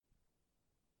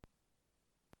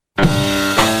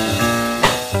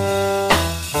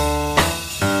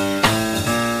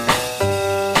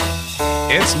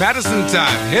It's Madison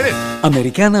time. Hit it.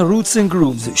 Americana Roots and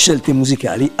Grooves, scelte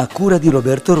musicali a cura di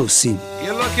Roberto Rossi.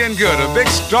 You're looking good. A big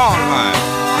strong line.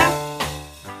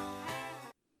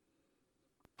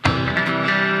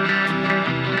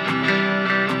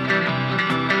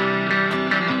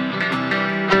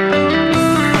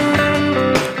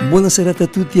 Buona serata a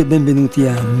tutti e benvenuti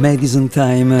a Madison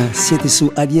Time. Siete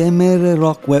su ADMR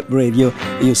Rock Web Radio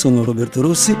e io sono Roberto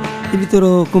Rossi e vi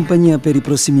terrò compagnia per i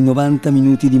prossimi 90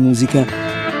 minuti di musica.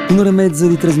 Un'ora e mezzo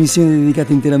di trasmissione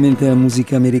dedicata interamente alla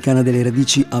musica americana delle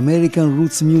radici American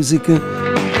Roots Music,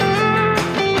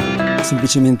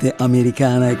 semplicemente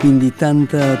americana, e quindi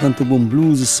tanto buon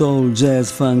blues, soul, jazz,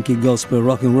 funky, gospel,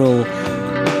 rock and roll,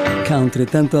 country e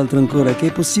tanto altro ancora, che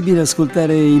è possibile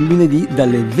ascoltare il lunedì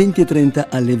dalle 20:30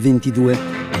 alle 22.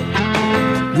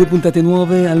 2 puntate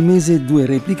nuove al mese, 2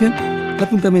 repliche.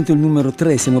 L'appuntamento è il numero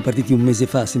 3, siamo partiti un mese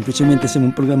fa, semplicemente siamo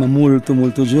un programma molto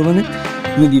giovane.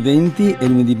 Lunedì 20 e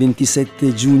lunedì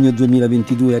 27 giugno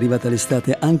 2022 è arrivata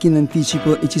l'estate anche in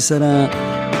anticipo e ci sarà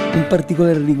un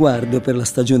particolare riguardo per la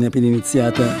stagione appena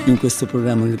iniziata in questo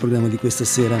programma, nel programma di questa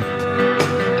sera.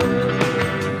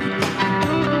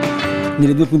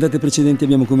 Nelle 2 puntate precedenti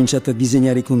abbiamo cominciato a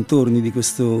disegnare i contorni di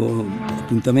questo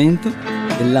appuntamento,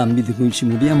 dell'ambito in cui ci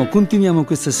muoviamo. Continuiamo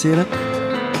questa sera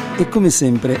e come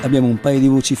sempre abbiamo un paio di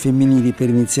voci femminili per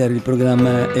iniziare il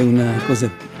programma, è una cosa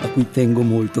a cui tengo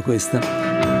molto questa.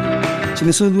 Ce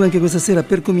ne sono 2 anche questa sera.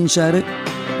 Per cominciare,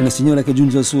 una signora che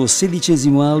giunge al suo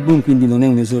 16° album, quindi non è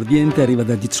un esordiente, arriva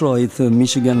da Detroit,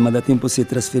 Michigan, ma da tempo si è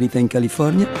trasferita in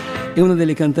California. È una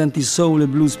delle cantanti soul e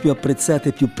blues più apprezzate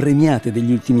e più premiate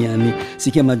degli ultimi anni. Si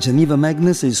chiama Geneva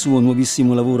Magnus e il suo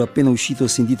nuovissimo lavoro appena uscito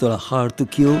si intitola Hard to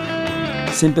Kill,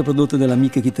 sempre prodotto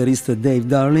dall'amico e chitarrista Dave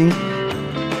Darling.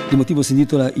 Il motivo si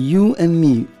intitola You and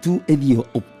Me, tu ed io,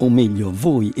 o meglio,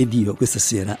 voi ed io, questa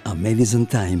sera a Madison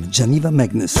Time. Geneva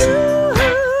Magnus.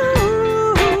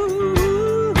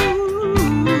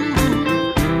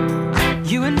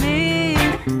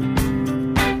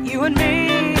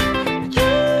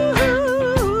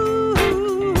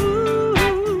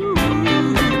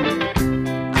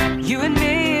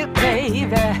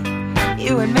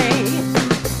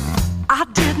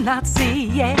 Not see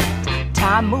yet.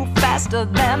 Time moved faster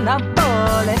than a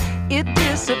bullet. It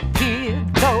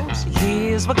disappeared. Those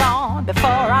years were gone before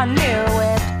I knew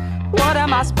it. What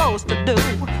am I supposed to do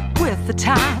with the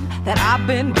time that I've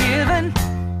been given?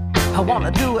 I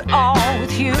wanna do it all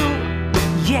with you.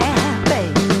 Yeah,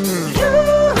 baby.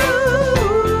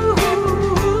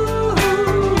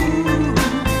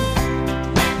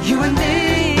 You and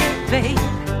me, babe.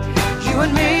 You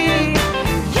and me.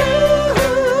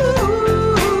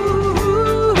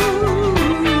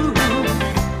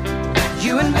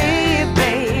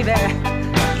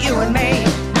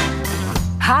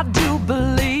 I do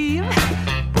believe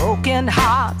broken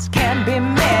hearts can be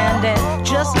mended.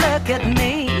 Just look at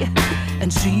me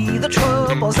and see the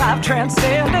troubles I've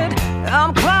transcended.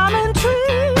 I'm climbing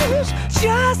trees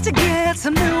just to get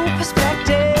some new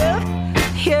perspective.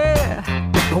 Yeah,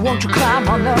 but won't you climb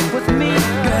on up with me,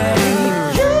 babe?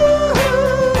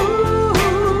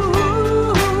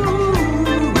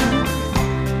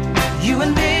 You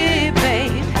and me,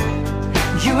 babe.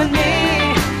 You and me.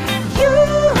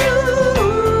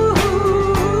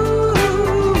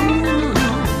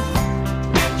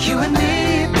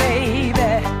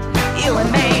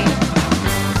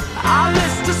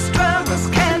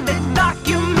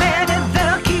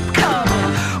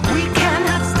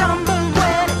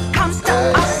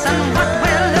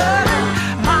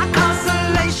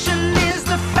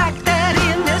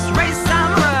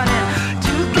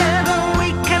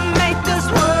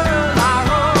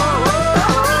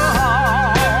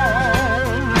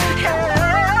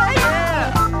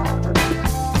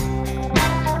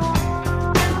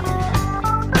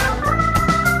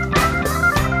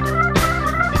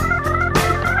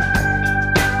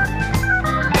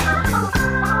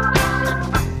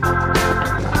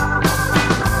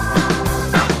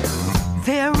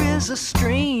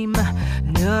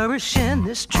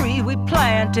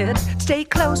 Stay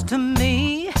close to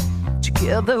me.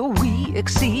 Together we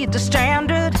exceed the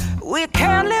standard. We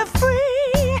can live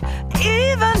free,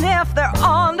 even if they're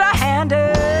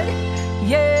underhanded.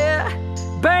 Yeah,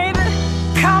 baby,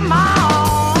 come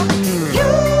on.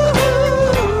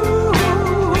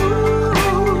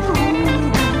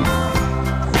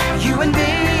 You and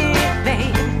me,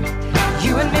 babe.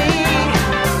 You and me.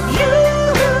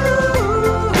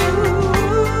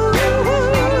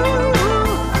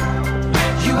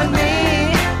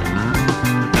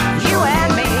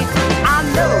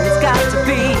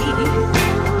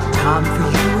 Time for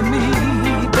you and me,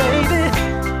 baby.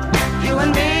 You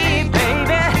and me,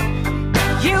 baby.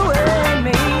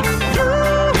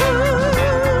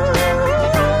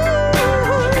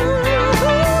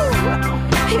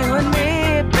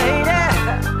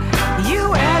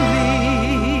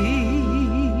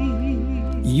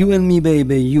 You and Me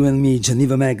Baby, You and Me,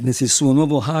 Geneva Magnus, il suo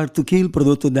nuovo Hard to Kill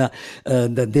prodotto da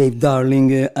Dave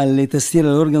Darling. Alle tastiere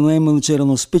all'organo Hammond c'era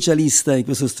uno specialista di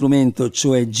questo strumento,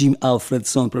 cioè Jim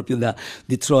Alfredson, proprio da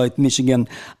Detroit, Michigan.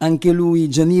 Anche lui,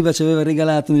 Geneva, ci aveva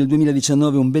regalato nel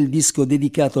 2019 un bel disco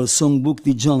dedicato al songbook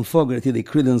di John Fogerty dei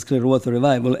Creedence Clearwater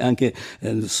Revival, e anche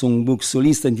il songbook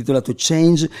solista intitolato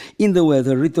Change in the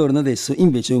Weather ritorna adesso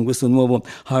invece con questo nuovo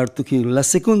Hard to Kill. La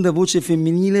seconda voce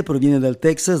femminile proviene dal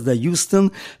Texas, da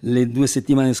Houston. Le 2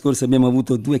 settimane scorse abbiamo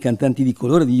avuto 2 cantanti di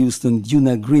colore di Houston,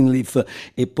 Duna Greenleaf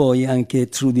e poi anche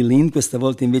Trudy Lynn. Questa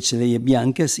volta invece lei è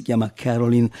bianca, si chiama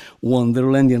Caroline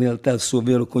Wonderland, in realtà il suo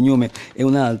vero cognome è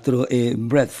un altro, è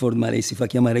Bradford, ma lei si fa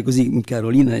chiamare così,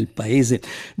 Carolina, il paese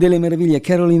delle meraviglie.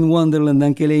 Caroline Wonderland,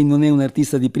 anche lei non è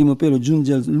un'artista di primo pelo,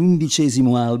 giunge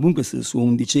all'11° album, questo è il suo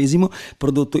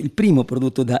 11°, il primo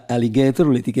prodotto da Alligator,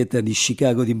 l'etichetta di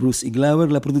Chicago di Bruce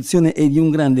Iglauer. La produzione è di un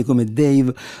grande come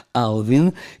Dave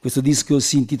Alvin. Questo disco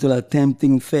si intitola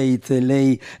Tempting Fate.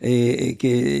 Lei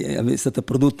che è stata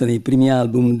prodotta nei primi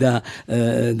album da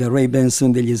Ray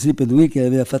Benson degli Slipped Wheel, che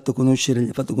gli ha fatto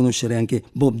conoscere anche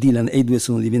Bob Dylan, e i due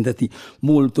sono diventati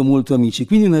molto molto amici.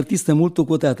 Quindi un'artista molto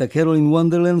quotata, Caroline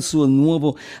Wonderland, suo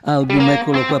nuovo album,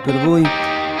 eccolo qua per voi,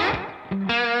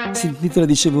 si intitola,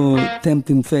 dicevo,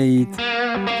 Tempting Fate.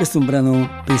 Questo è un brano,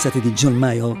 pensate, di John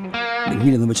Mayall del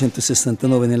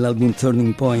 1969 nell'album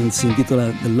Turning Point, si intitola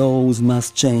The Laws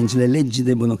Must Change, le leggi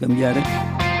debbono cambiare.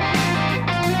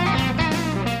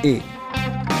 E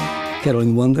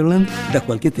Caroline Wonderland da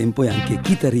qualche tempo è anche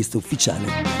chitarrista ufficiale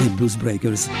dei Blues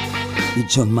Breakers di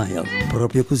John Mayall,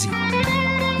 proprio così.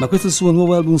 Ma questo è il suo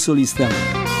nuovo album solista,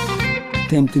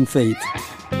 Tempting Fate,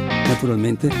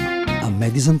 naturalmente a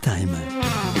Madison Time.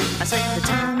 I said the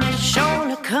time is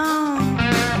surely come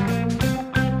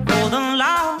for the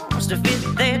laws to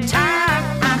fit their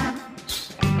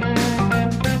times.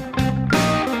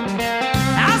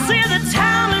 I said the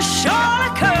time is surely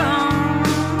come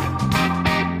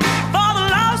for the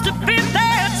laws to fit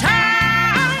their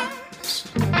times.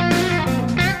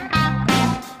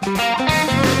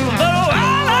 But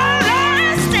while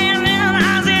I'm standing,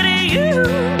 I said you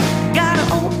gotta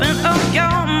open up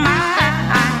your mind.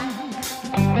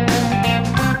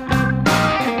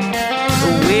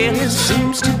 Well, it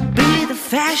seems to be the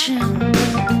fashion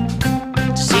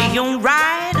to see you're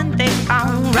right and they are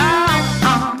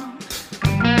wrong.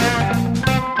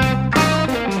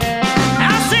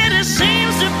 I said it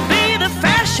seems to be the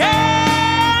fashion,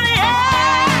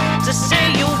 yeah, to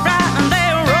say you're right and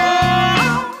they're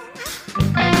wrong.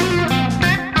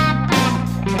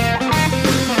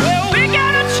 Well, we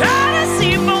gotta try to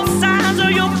see both sides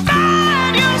or you'll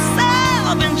find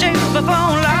yourself in jail before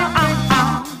long.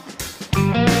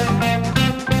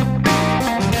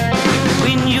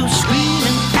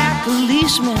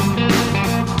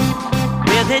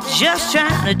 Well, they're just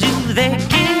trying to do their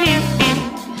gig.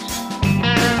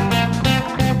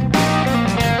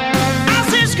 I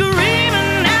said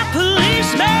screaming at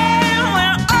policemen,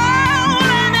 well, all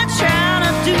they're trying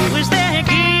to do is their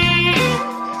gig.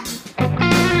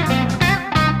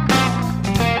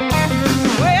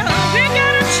 Well, we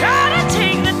gotta try to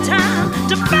take the time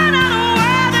to find out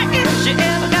why the issue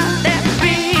ever got that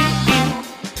big.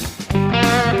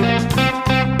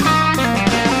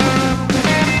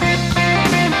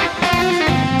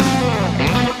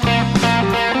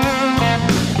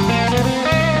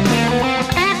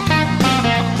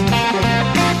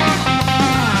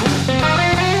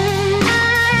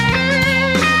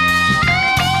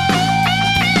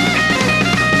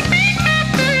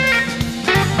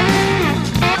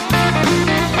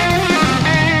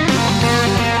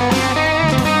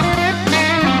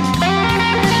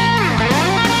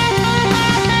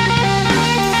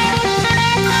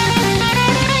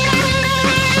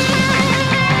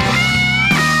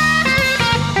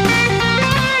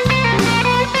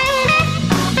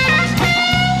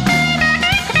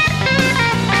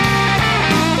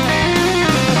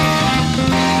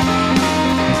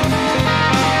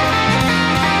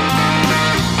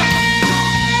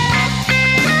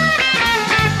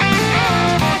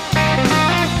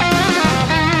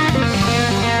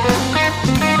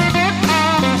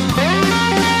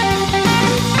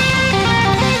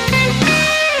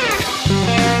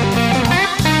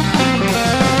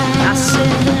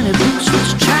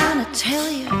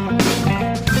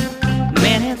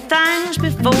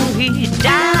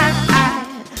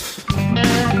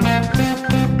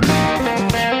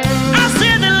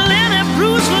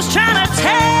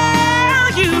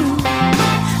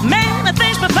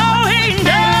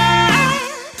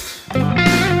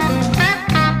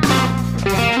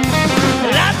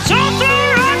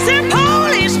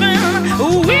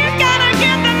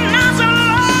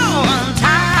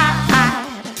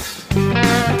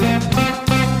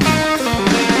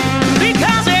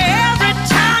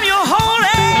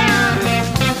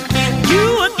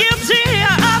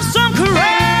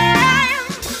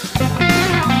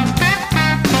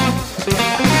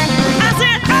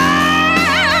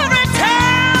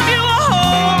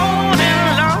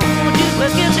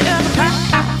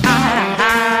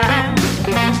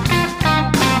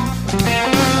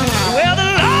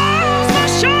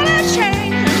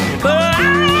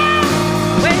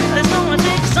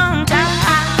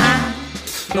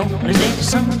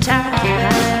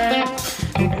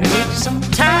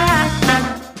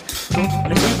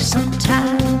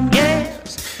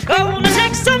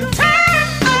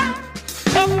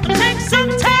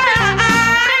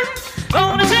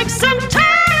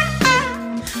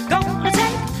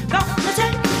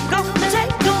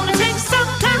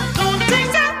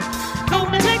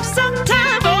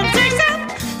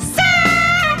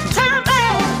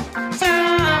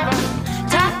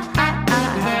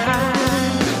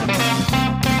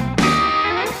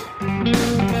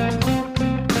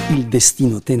 Il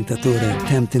destino tentatore,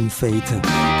 Tempting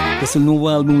Fate. Questo è il nuovo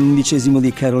album, 11°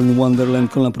 di Carol in Wonderland,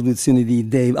 con la produzione di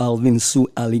Dave Alvin su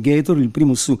Alligator. Il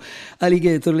primo su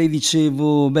Alligator, le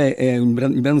dicevo,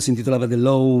 il brano si intitolava The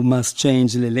Law Must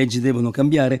Change, le leggi devono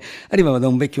cambiare, arrivava da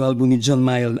un vecchio album di John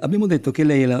Mayall. Abbiamo detto che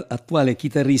lei è l'attuale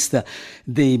chitarrista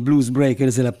dei Blues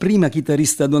Breakers, è la prima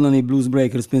chitarrista donna nei Blues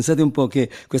Breakers. Pensate un po' che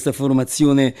questa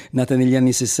formazione, nata negli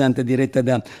anni 60, diretta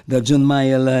da John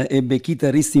Mayall, ebbe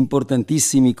chitarristi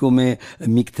importantissimi come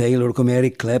Mick Taylor, come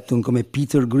Eric Clapton, come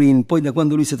Peter Green. Poi da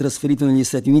quando lui si è trasferito negli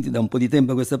Stati Uniti, da un po' di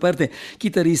tempo a questa parte,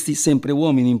 chitarristi sempre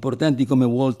uomini importanti come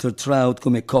Walter Trout,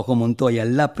 come Coco Montoya.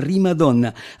 La prima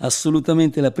donna,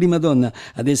 assolutamente la prima donna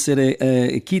ad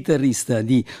essere chitarrista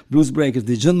di Blues Breakers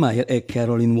di John Mayall è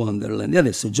Carol in Wonderland. E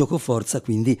adesso gioco forza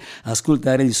quindi a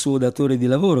ascoltare il suo datore di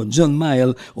lavoro, John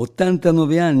Mayall,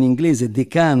 89 anni, inglese,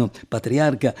 decano,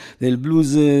 patriarca del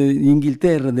blues in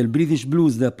Inghilterra, del British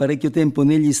Blues da parecchio tempo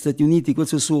negli Stati Uniti.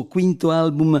 Questo è il suo quinto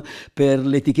album per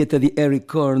l'etichetta di Eric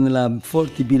Korn, la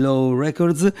 40 Below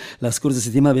Records. La scorsa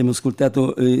settimana abbiamo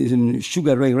ascoltato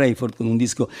Sugar Ray Rayford con un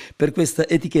disco per questa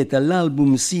etichetta.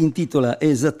 L'album si intitola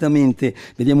esattamente,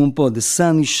 vediamo un po', The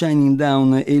Sun is Shining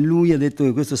Down, e lui ha detto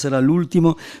che questo sarà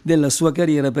l'ultimo della sua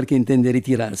carriera perché intende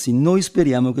ritirarsi. Noi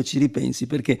speriamo che ci ripensi,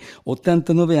 perché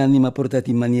 89 anni ma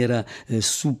portati in maniera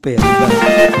superba,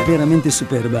 veramente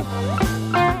superba.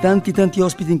 Tanti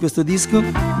ospiti in questo disco: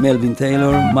 Melvin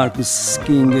Taylor, Marcus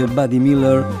King, Buddy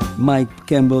Miller, Mike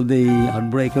Campbell dei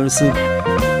Heartbreakers,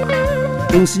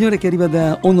 e un signore che arriva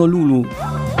da Honolulu,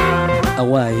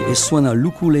 Hawaii, e suona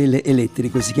l'ukulele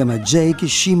elettrico, si chiama Jake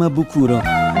Shimabukuro.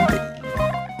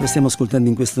 Lo stiamo ascoltando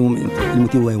in questo momento, il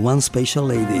motivo è One Special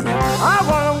Lady. I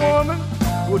want a woman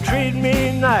who treat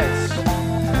me nice.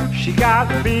 She got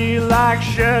to be like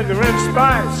sugar and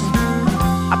spice.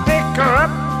 I pick her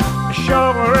up,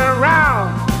 show her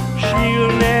around.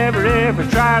 She'll never ever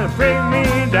try to bring me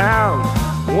down.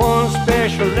 One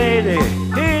special lady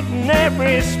hitting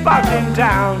every spot in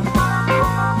town.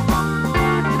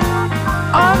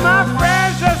 All my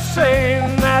friends are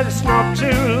saying that it's not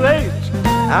too late.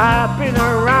 I've been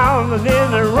around and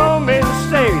in a roaming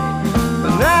state,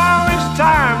 but now it's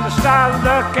time to start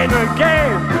looking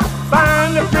again.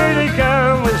 Find a pretty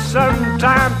girl with some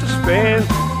time to spend.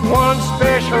 One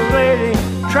special lady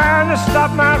trying to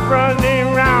stop my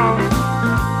running round.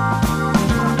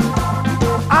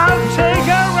 I'll take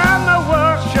her around the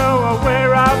world, show her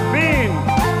where I've been.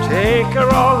 Take her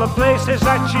all the places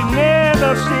that she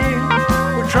never seen.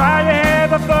 We'll try to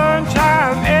have a fun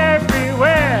time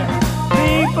everywhere.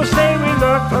 People say we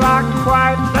look like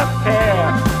quite the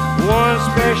pair. One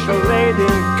special lady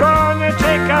gonna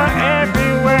take her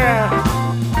everywhere.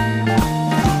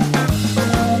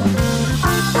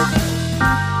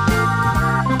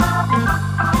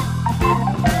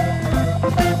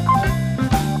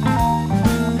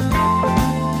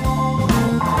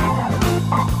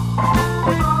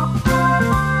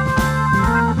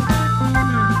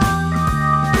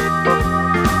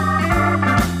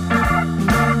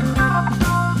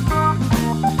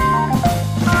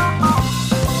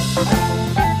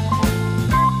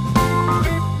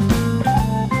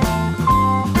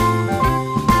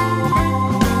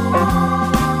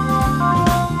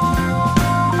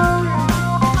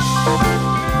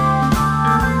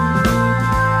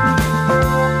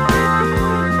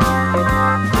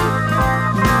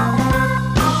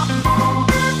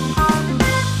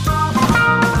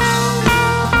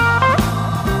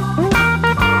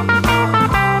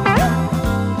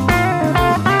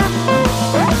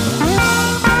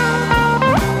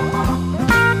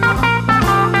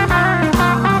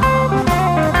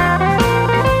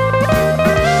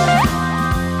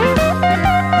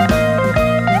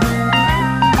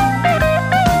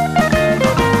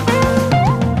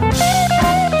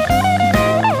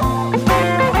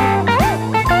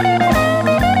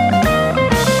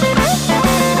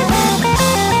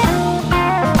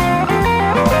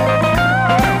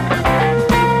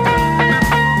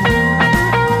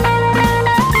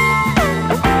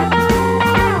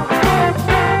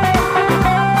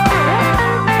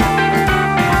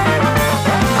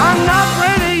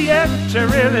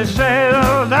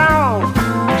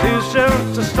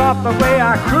 The way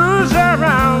I cruise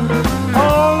around,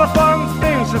 all the fun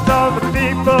things that all the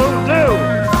people do,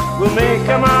 we'll make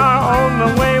them our own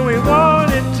the way we want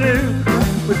it to.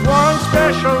 With one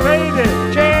special lady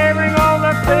sharing all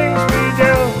the things we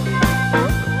do.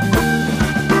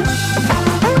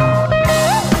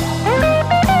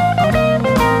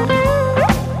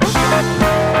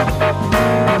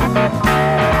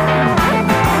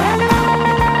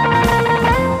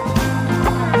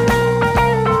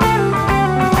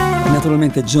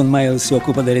 Naturalmente John Miles si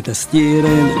occupa delle tastiere,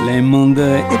 Lemond,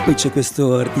 e poi c'è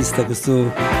questo artista,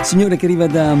 questo signore che arriva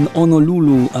da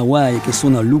Honolulu, Hawaii, che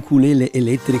suona l'ukulele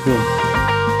elettrico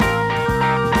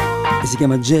e si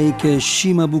chiama Jake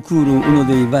Shimabukuro, uno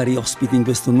dei vari ospiti in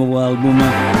questo nuovo album.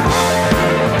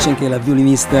 C'è anche la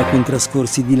violinista con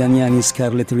trascorsi dilaniani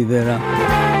Scarlett Rivera.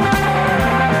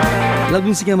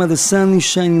 L'album si chiama The Sun is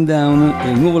Shining Down, è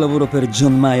il nuovo lavoro per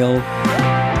John Miles,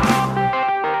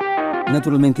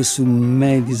 naturalmente su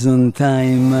Madison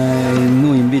Time.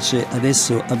 Noi invece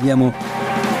adesso abbiamo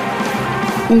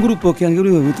un gruppo che anche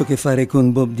lui ha avuto a che fare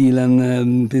con Bob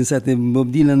Dylan. Pensate, Bob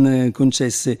Dylan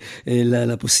concesse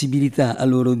la possibilità a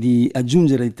loro di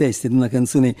aggiungere i testi ad una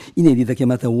canzone inedita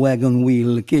chiamata Wagon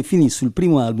Wheel, che finì sul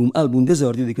primo album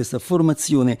d'esordio di questa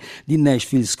formazione di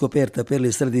Nashville, scoperta per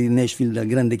le strade di Nashville dal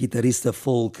grande chitarrista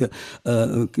folk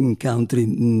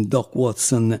country Doc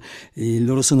Watson.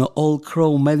 Loro sono All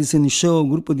Crow Madison Show,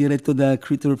 gruppo diretto da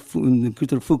Critter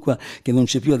Fuqua, che non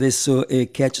c'è più adesso,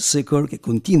 e Catch Secor, che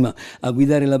continua a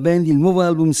guidare la band. Il nuovo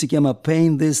album si chiama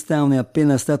Paint This Town, è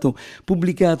appena stato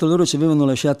pubblicato. Loro ci avevano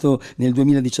lasciato nel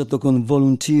 2018 con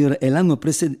Volunteer e l'anno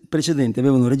precedente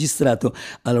avevano registrato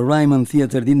al Ryman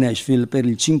Theatre di Nashville per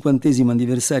il 50°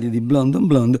 anniversario di Blonde on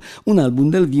Blonde, un album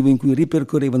dal vivo in cui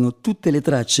ripercorrevano tutte le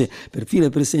tracce per filo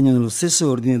e per segno nello stesso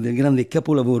ordine del grande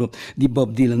capolavoro di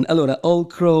Bob Dylan. Allora, All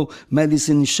Crow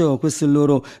Madison Show, questo è il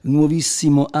loro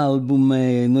nuovissimo album,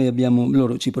 e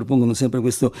loro ci propongono sempre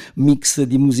questo mix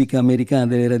di musica americana,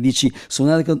 delle radici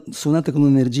suonate con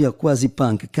un'energia quasi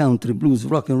punk, country, blues,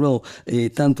 rock and roll e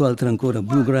tanto altro ancora,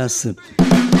 bluegrass.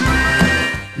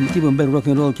 Il tipo è un bel rock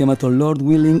and roll chiamato Lord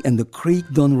Willing and the Creek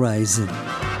Don't Rise.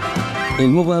 È il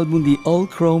nuovo album di All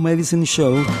Crow Madison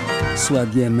Show su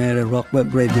ADMR Rock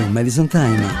Web Radio, Madison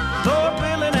Time. Lord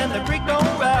willing and the creek don't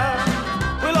rise,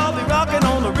 we'll all be rocking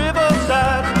on the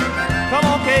riverside. Come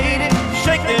on, Katie,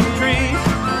 shake them trees,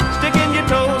 stick in your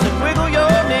toes and wiggle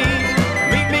your knees.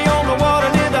 Meet me on the water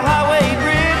near the highway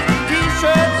bridge,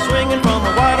 T-shirt swinging from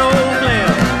the white old glen.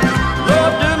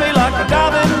 Lord, do me like a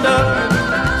diving duck,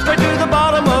 straight to the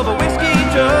bottom of a whiskey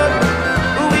jug.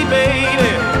 Ooh-wee,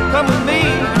 baby, come with me,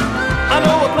 I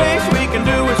know a place we can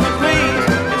do as we please.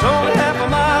 It's only half a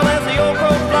mile as the old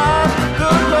crow flies.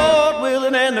 Good Lord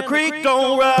willing and the creek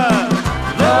don't rise.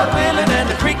 Lord willing and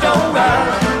the creek don't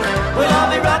rise, we'll all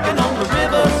be rocking on the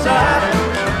riverside.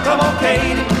 Come on,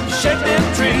 Katie, shake them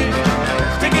trees,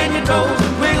 stick in your toes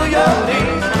and wiggle your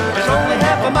knees. It's only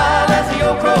half a mile as the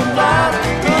old crow flies.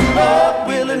 Good Lord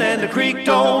willing and the creek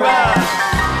don't rise.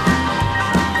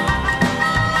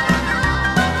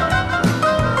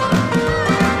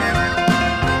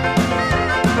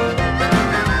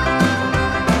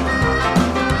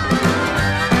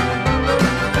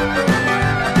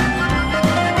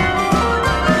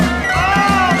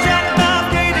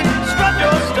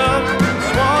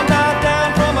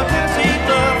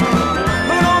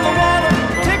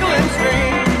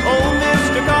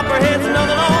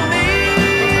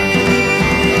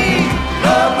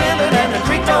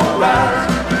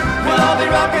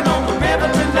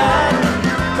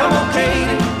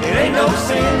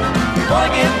 Wanna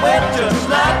get wet, just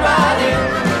slide right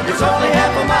in. It's only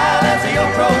half a mile as the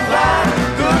old crow flies.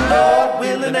 Good Lord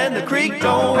willing and the creek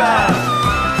don't rise.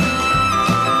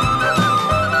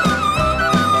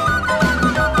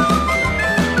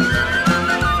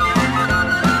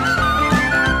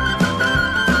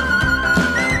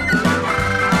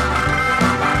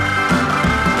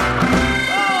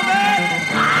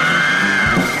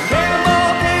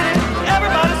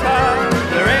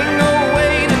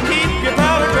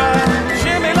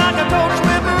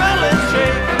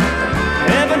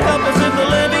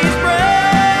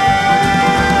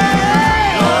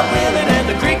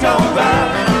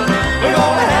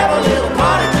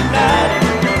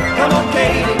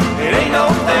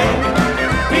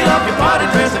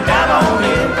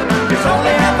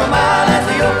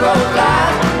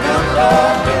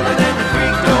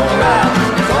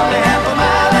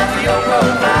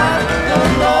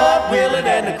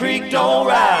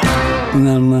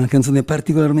 Una canzone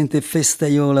particolarmente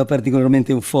festaiola,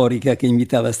 particolarmente euforica, che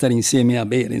invitava a stare insieme, a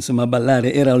bere, insomma a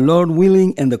ballare. Era Lord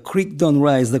Willing and the Creek Don't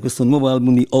Rise, da questo nuovo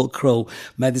album di All Crow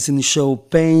Madison Show,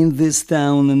 Paint This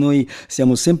Town. Noi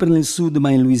siamo sempre nel sud, ma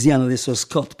in Louisiana, adesso a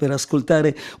Scott, per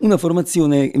ascoltare una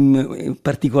formazione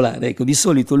particolare. Ecco, di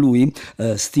solito lui,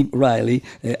 Steve Riley,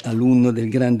 alunno del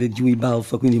grande Dewey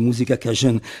Balfa, quindi musica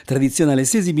cajun tradizionale,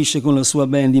 si esibisce con la sua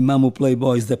band, i Mamu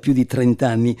Playboys, da più di 30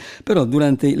 anni, però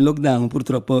durante il lockdown Brown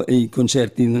purtroppo i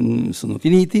concerti sono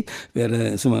finiti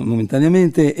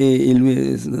momentaneamente, e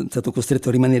lui è stato costretto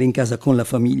a rimanere in casa con la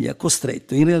famiglia.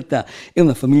 Costretto, in realtà è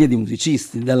una famiglia di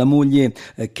musicisti, dalla moglie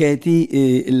Katie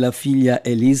e la figlia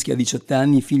Elise che ha 18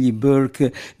 anni, i figli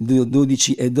Burke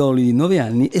 12 e Dolly di 9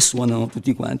 anni, e suonano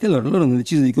tutti quanti. Allora loro hanno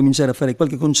deciso di cominciare a fare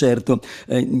qualche concerto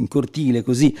in cortile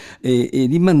così, e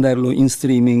di mandarlo in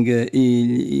streaming.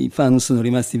 I fan sono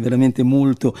rimasti veramente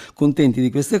molto contenti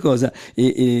di questa cosa,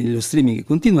 e lo streaming è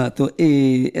continuato,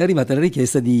 e è arrivata la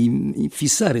richiesta di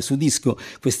fissare su disco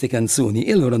queste canzoni,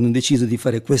 e allora hanno deciso di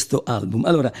fare questo album.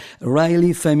 Allora,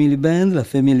 Riley Family Band, la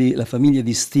famiglia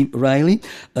di Steve Riley,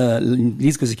 il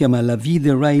disco si chiama La Vie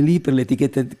de Riley per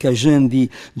l'etichetta Cajun di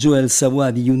Joel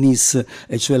Savoy di Eunice,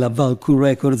 e cioè la Valcourt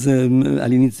Records.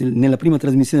 All'inizio, nella prima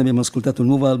trasmissione abbiamo ascoltato il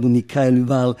nuovo album di Kyle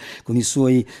Val con i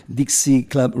suoi Dixie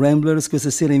Club Ramblers. Questa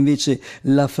sera invece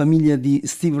la famiglia di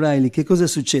Steve Riley. Che cosa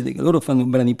succede? Che loro fanno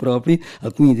brani propri,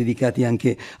 alcuni dedicati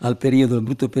anche al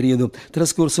brutto periodo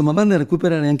trascorso, ma vanno a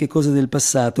recuperare anche cose del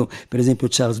passato, per esempio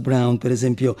Charles Brown, per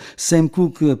esempio Sam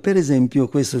Cooke, per esempio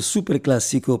questo super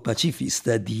classico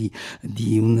pacifista di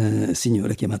un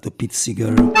signore chiamato Pete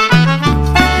Seeger.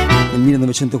 Nel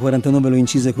 1949 lo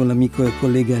incise con l'amico e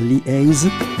collega Lee Hayes,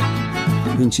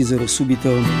 lo incisero subito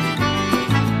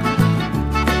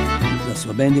la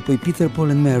sua band, e poi Peter,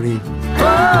 Paul and Mary,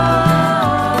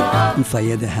 If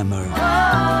I Had a Hammer,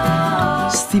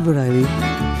 Steve Riley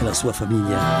e la sua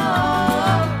famiglia.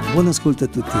 Buon ascolto a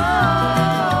tutti.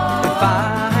 If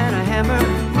I had a hammer,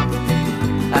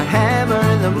 I'd hammer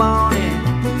in the morning,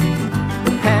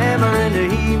 hammer in the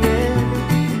evening,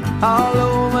 all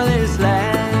over this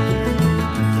land.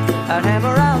 I'd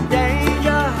hammer out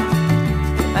danger,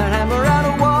 I'd hammer out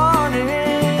a warning,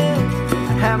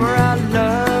 I'd hammer out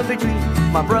love between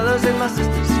my brothers and my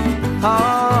sisters,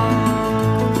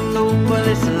 all over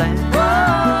this land.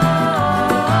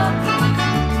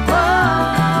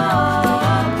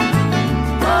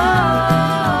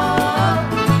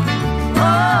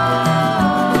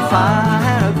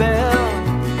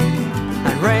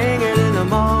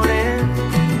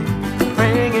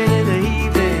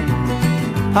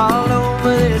 All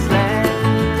over this land,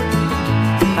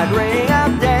 I'd ring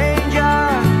out danger,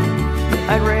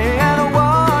 I'd ring out a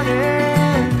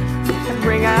warning, I'd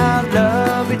ring out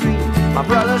love between my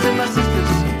brothers and my sisters,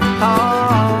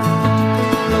 all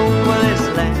over this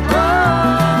land.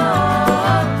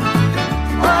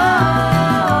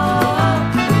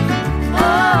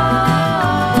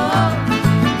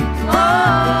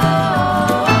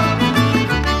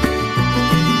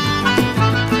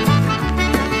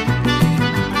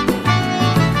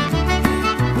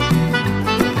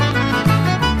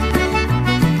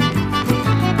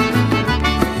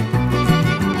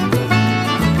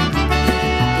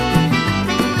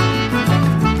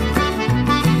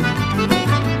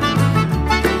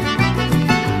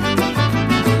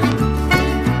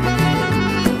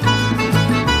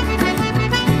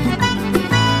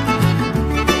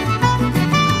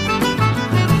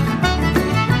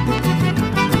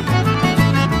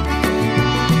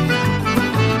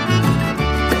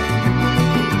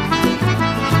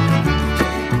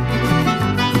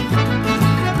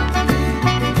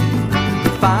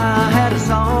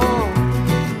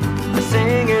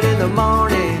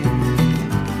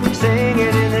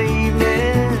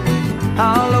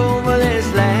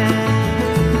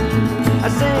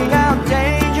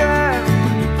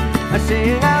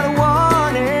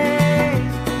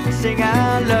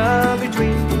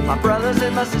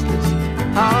 My sisters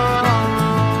all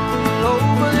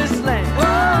over this land.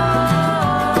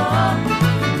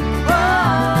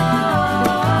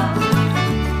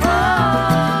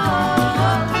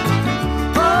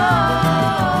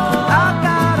 I've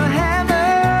got a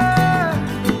hammer,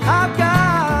 I've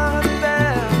got a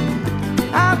bell,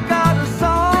 I've got a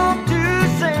song to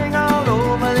sing all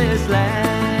over this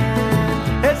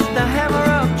land. It's the hammer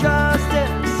of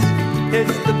justice,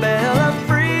 it's the bell of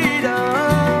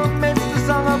freedom, it's the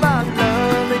song about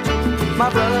love between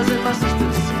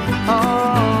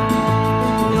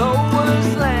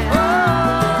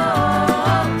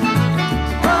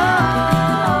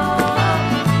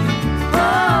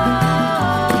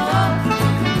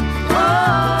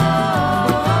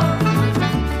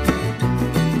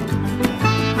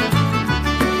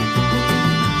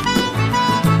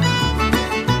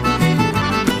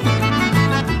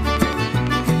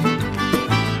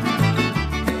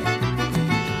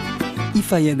If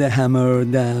I Had a Hammer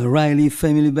da Riley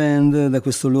Family Band, da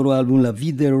questo loro album La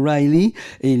Vida Riley,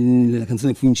 e la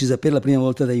canzone fu incisa per la prima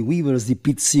volta dai Weavers di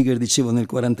Pete Seeger, dicevo nel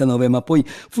 49, ma poi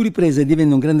fu ripresa e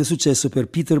divenne un grande successo per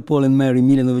Peter, Paul and Mary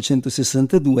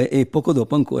 1962 e poco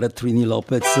dopo ancora Trini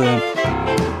Lopez.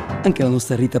 Anche la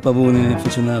nostra Rita Pavone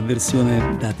fece una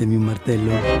versione, datemi un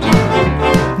martello.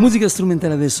 Musica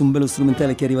strumentale adesso, un bello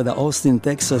strumentale che arriva da Austin,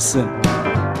 Texas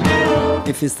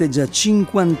e festeggia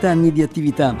 50 anni di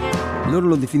attività. Loro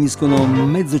lo definiscono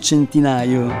mezzo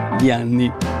centinaio di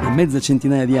anni,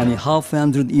 half a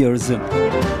hundred years.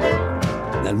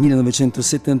 Dal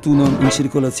 1971 in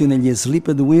circolazione gli Sleep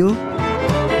at the Wheel,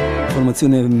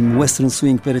 formazione western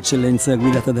swing per eccellenza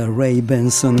guidata da Ray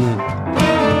Benson.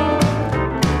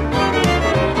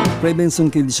 Ray Benson,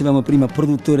 che dicevamo prima,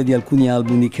 produttore di alcuni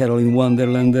album di Carolyn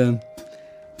Wonderland.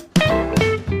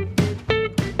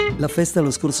 La festa lo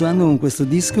scorso anno con questo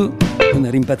disco è una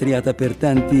rimpatriata per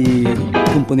tanti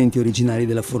componenti originari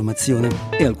della formazione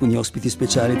e alcuni ospiti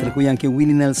speciali, tra cui anche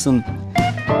Willie Nelson.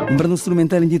 Un brano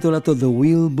strumentale intitolato The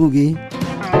Wheel Boogie,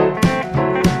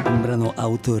 un brano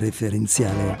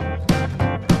autoreferenziale.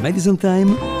 Madison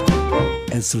Time,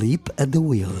 Asleep at the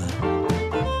Wheel.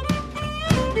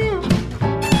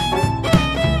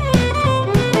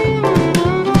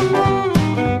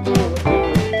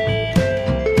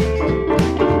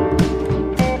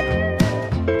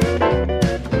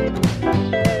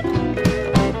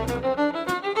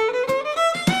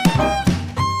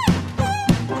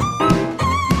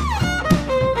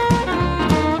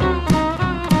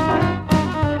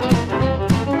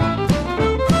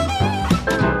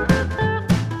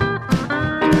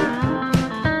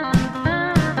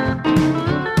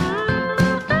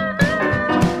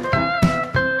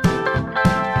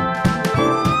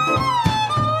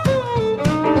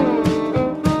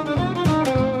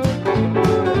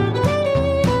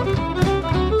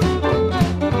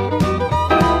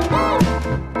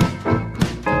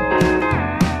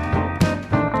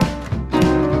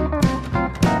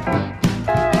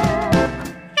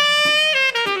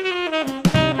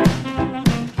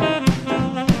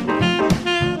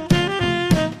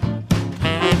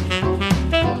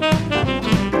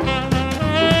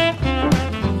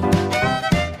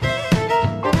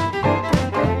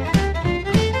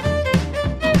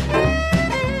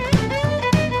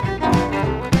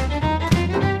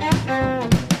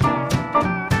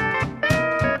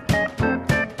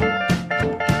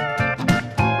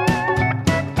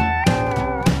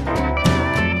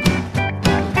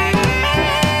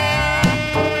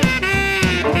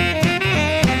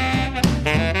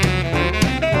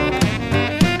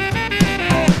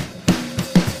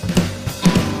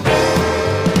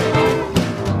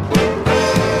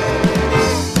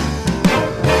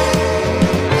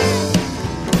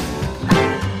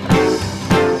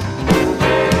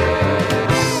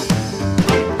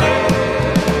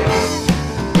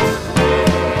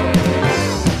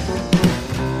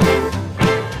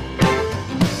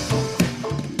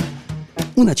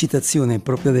 Una citazione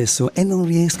proprio adesso e non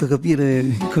riesco a capire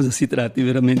di cosa si tratti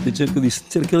veramente,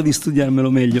 cercherò di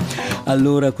studiarmelo meglio.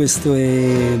 Allora, questo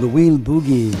è The Wheel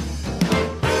Boogie,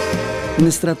 un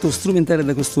estratto strumentale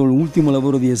da questo ultimo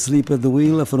lavoro di Asleep at the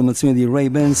Wheel, la formazione di Ray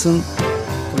Benson,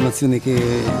 formazione che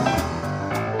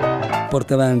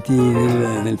porta avanti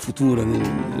nel futuro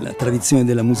la tradizione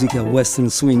della musica western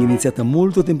swing, iniziata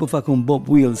molto tempo fa con Bob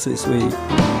Wills e i suoi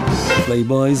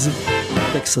Playboys,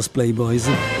 Texas Playboys.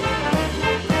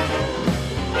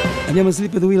 Abbiamo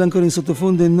Sleep at the Wheel ancora in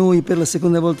sottofondo e noi per la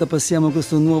seconda volta passiamo a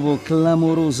questo nuovo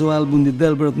clamoroso album di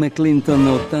Delbert McClinton,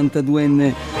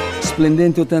 82enne,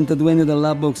 splendente 82enne da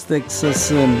Lubbock,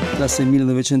 Texas, classe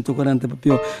 1940,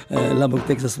 proprio Lubbock,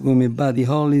 Texas, come Buddy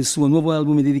Holly. Il suo nuovo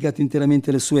album è dedicato interamente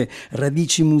alle sue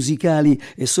radici musicali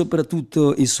e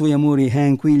soprattutto i suoi amori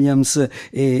Hank Williams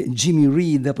e Jimmy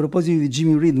Reed. A proposito di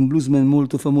Jimmy Reed, un bluesman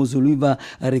molto famoso, lui va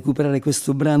a recuperare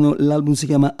questo brano, l'album si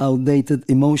chiama Outdated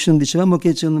Emotion. Dicevamo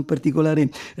che c'è un particolare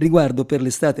riguardo per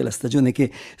l'estate, la stagione che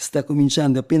sta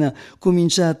cominciando, è appena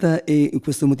cominciata, e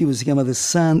questo motivo si chiama The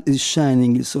Sun is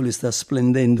Shining, il sole sta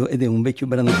splendendo, ed è un vecchio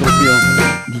brano proprio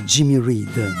di Jimmy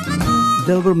Reed.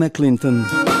 Delbert McClinton,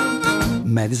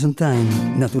 Madison Time,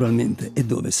 naturalmente, e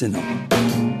dove se no.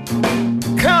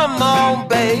 Come on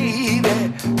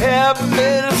baby, help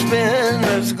me to spin,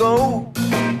 let's go.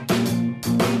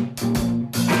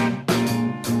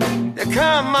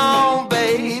 Come on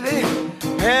baby,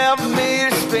 help me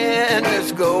to spin,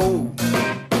 let's go.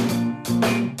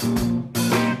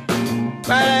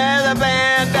 Play the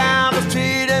band down the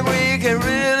street and we can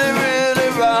really, really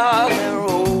rock and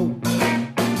roll.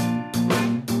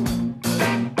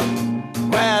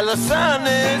 Well, the sun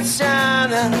is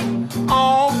shining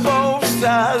on both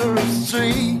side of the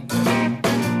street.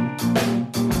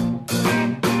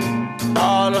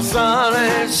 Oh, the sun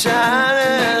is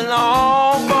shining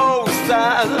on both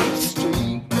sides of the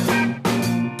street.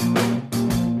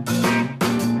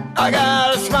 I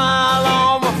got a smile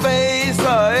on my face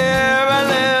for every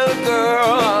little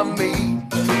girl I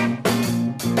meet.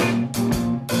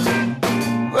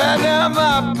 Well, now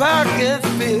my pocket's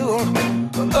filled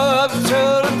up to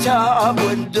the top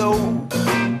with dough.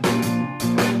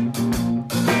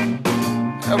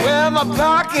 Well, my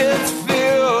pocket's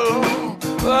filled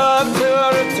up to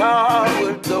the top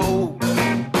with dough.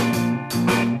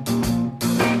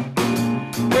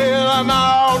 Well, I'm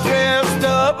all dressed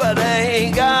up, but I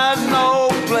ain't got no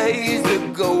place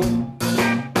to go.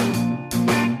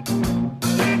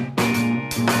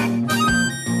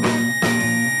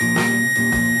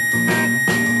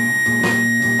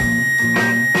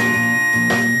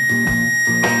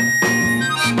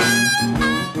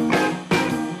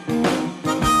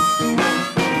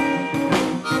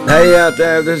 Hey out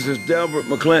there, this is Delbert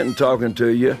McClinton talking to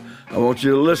you. I want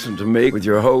you to listen to me with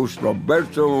your host,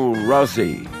 Roberto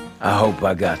Rossi. I hope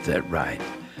I got that right.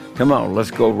 Come on,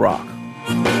 let's go rock.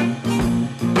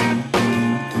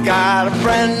 Got a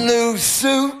brand new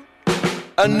suit,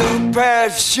 a new pair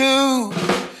of shoes.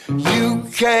 You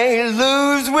can't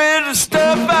lose with the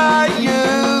stuff I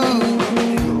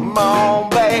use. Come on,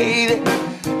 baby,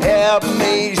 help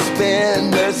me spin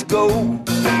this gold.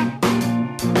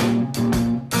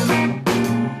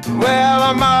 Well,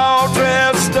 I'm all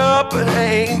dressed up and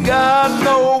ain't got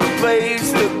no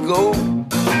place to go.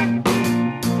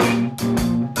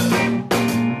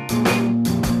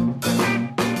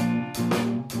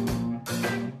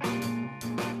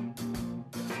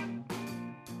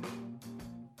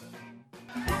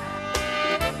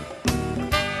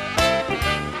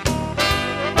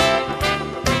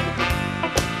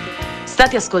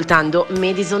 State ascoltando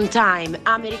Madison Time,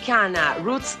 americana,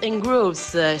 Roots and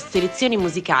Grooves, selezioni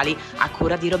musicali a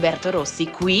cura di Roberto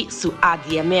Rossi qui su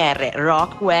ADMR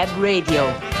Rock Web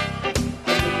Radio.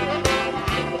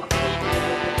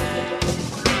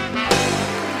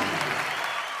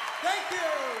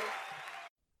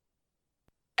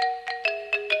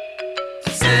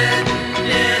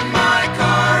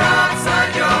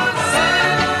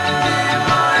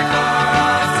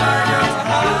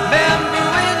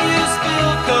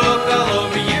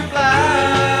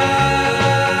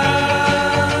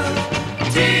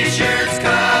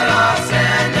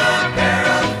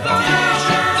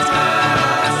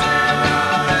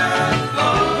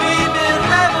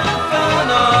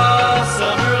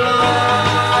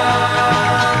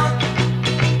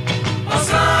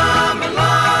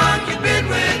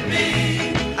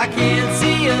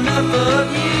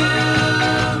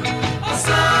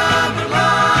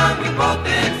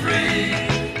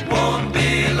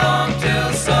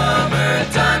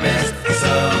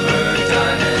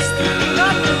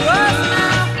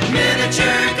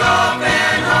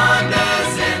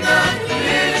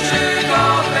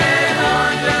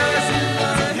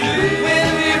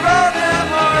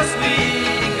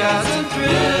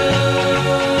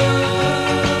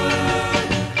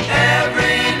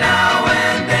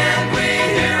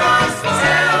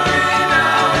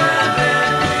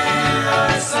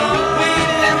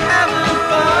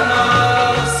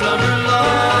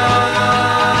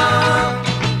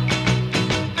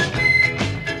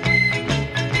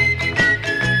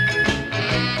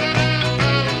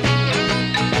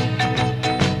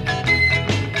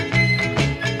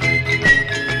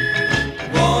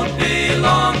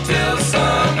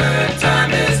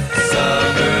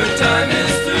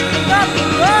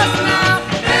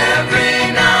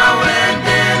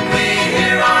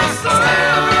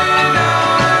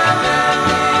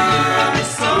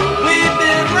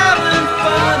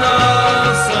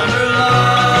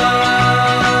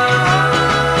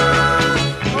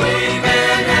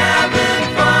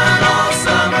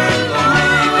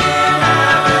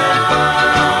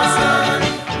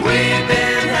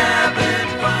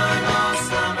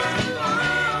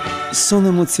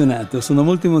 Sono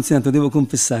molto emozionato, devo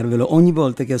confessarvelo. Ogni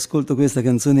volta che ascolto questa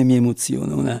canzone mi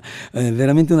emoziona,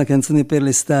 veramente una canzone per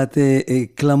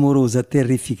l'estate clamorosa,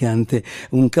 terrificante,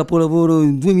 un capolavoro,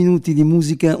 2 minuti di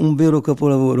musica, un vero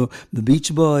capolavoro. The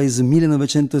Beach Boys,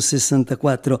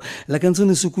 1964, la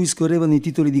canzone su cui scorrevano i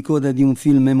titoli di coda di un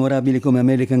film memorabile come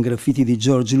American Graffiti di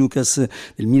George Lucas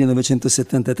del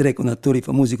 1973, con attori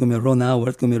famosi come Ron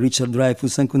Howard, come Richard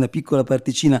Dreyfuss, anche una piccola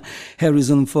particina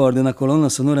Harrison Ford, una colonna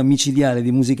sonora micidiale mondiale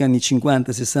di musica anni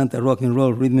 50, 60, rock and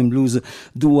roll, rhythm and blues,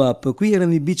 doo-wop. Qui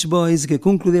erano i Beach Boys che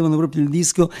concludevano proprio il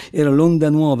disco, era l'onda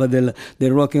nuova del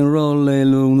rock and roll,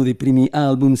 uno dei primi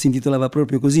album si intitolava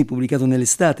proprio così, pubblicato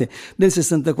nell'estate del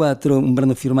 64, un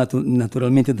brano firmato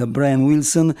naturalmente da Brian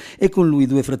Wilson e con lui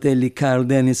due fratelli Carl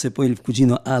Dennis e poi il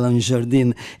cugino Alan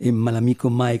Jardine e l'amico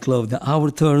Mike Love. Da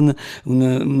Our Turn,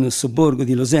 un sobborgo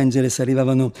di Los Angeles,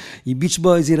 arrivavano i Beach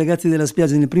Boys, i ragazzi della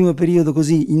spiaggia, nel primo periodo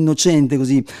così innocente,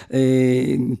 così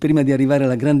prima di arrivare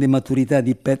alla grande maturità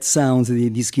di Pet Sounds, dei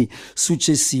dischi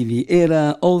successivi.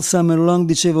 Era All Summer Long,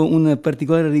 dicevo, un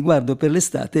particolare riguardo per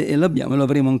l'estate e lo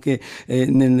avremo anche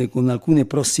con alcune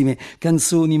prossime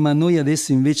canzoni, ma noi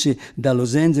adesso invece da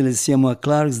Los Angeles siamo a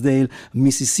Clarksdale,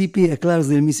 Mississippi. A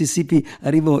Clarksdale, Mississippi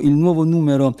arrivò il nuovo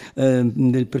numero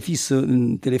del prefisso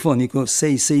telefonico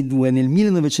 662 nel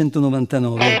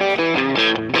 1999,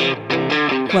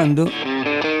 quando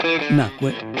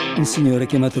nacque un signore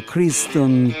chiamato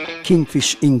Kristen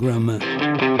Kingfish Ingram.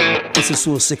 Questo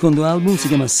suo secondo album si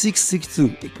chiama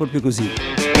 662, è proprio così.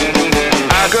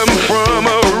 I come from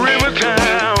a river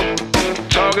town,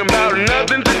 talking about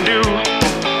nothing to do.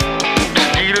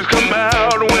 Mosquitoes come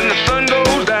out when the sun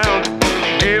goes down,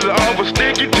 gives off a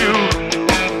sticky too.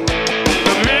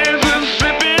 The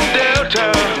Mississippi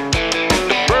Delta,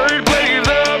 the birthplace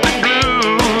of the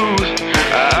blues.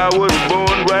 I was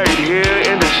born right here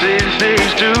in the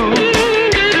 662.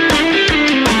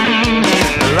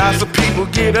 Lots of people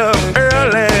get up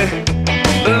early,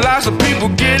 lots of people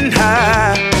getting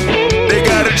high. They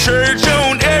got a church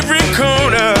on every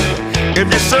corner if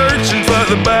you're searching for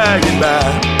the by and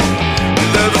by.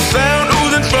 There's a sound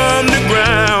oozing from the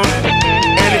ground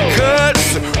and it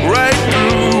cuts right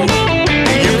through.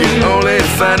 You can only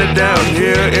find it down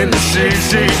here in the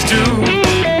 662.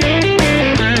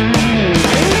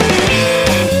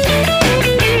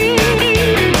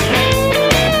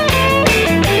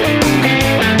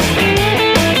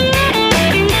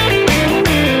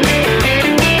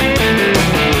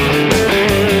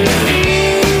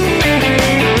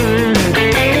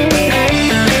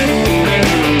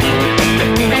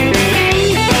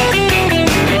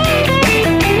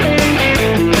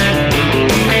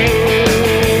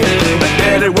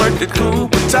 The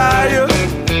Cooper tire.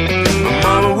 My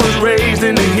mama was raised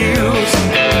in the hills.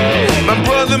 My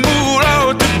brother moved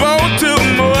out to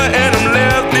Baltimore and I'm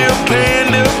left there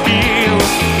playing the fields.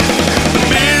 The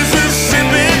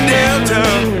Mississippi Delta,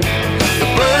 the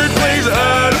birthplace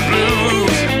of the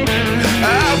blues.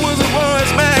 I was born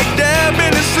smack dab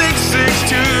in the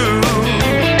 662.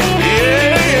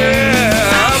 Yeah,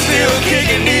 I'm still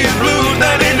kicking these blues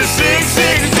down in the 662.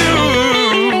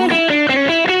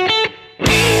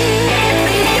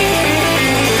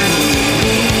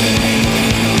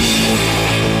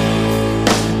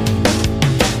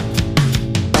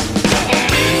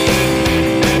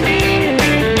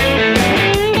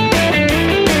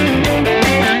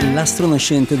 L'astro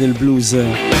nascente del blues,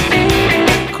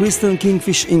 Kristen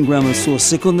Kingfish Ingram, il suo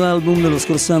secondo album dello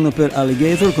scorso anno per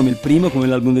Alligator, come il primo, come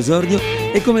l'album d'esordio,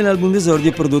 e come l'album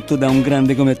d'esordio prodotto da un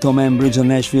grande come Tom Ambridge a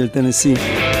Nashville, Tennessee.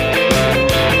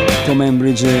 Tom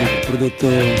Ambridge ha prodotto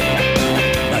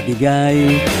Buddy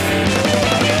Guy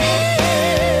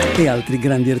e altri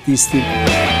grandi artisti.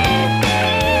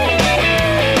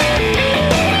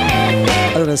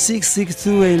 Allora,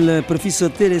 662 è il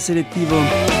prefisso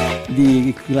teleselettivo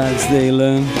di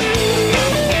Clarksdale,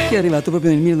 che è arrivato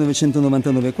proprio nel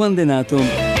 1999, quando è nato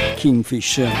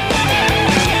Kingfish,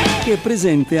 che è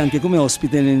presente anche come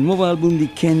ospite nel nuovo album di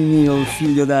Kenny Neal,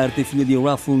 figlio d'arte, figlio di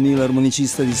Ruffle Neal,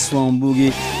 armonicista di Swan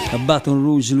Boogie a Baton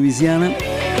Rouge, Louisiana.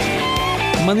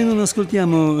 Ma noi non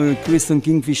ascoltiamo Kristen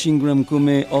Kingfish Ingram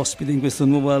come ospite in questo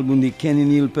nuovo album di Kenny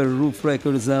Neal per Roof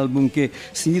Records, album che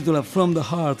si intitola From the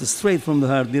Heart, Straight from the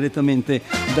Heart, direttamente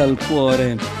dal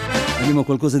cuore. Abbiamo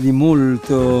qualcosa di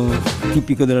molto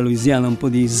tipico della Louisiana, un po'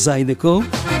 di Zydeco.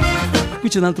 Qui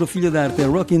c'è un altro figlio d'arte,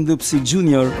 Rockin' Dupsy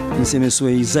Jr., insieme ai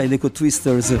suoi Zydeco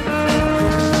Twisters,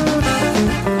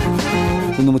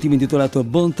 con un motivo intitolato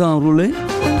Bon Temps Roulé,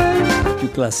 più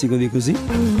classico di così.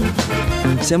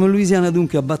 Siamo in Louisiana,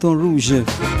 dunque a Baton Rouge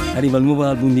arriva il nuovo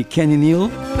album di Kenny Neal,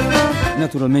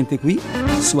 naturalmente qui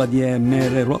su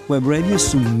ADMR Rock Web Radio,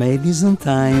 su Madison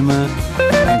Time.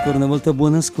 Ancora una volta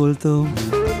buon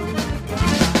ascolto.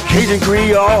 Cajun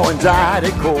Creole and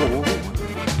Zydeco,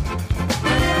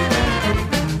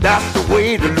 that's the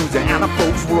way the Louisiana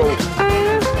folks roll.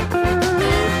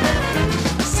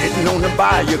 Sitting on the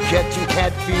bayou catching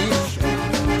catfish,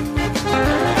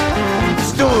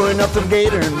 stewing up some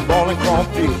gator and balling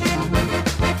crawfish.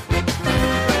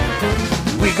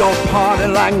 We gon' party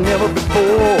like never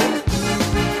before.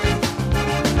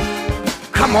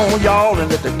 Come Come on, y'all,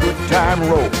 and let the good time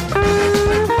roll.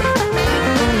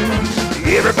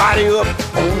 Everybody up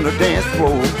on the dance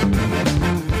floor.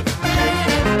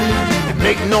 It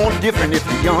makes no difference if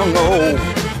you're young or old.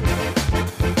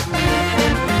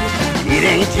 It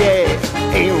ain't jazz,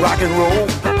 ain't rock and roll.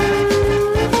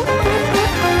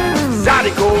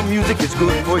 Zydeco music is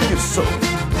good for your soul.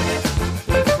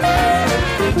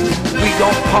 We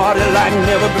gon' party like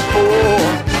never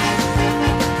before.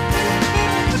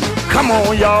 Come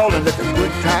on, y'all, and let the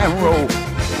good time roll.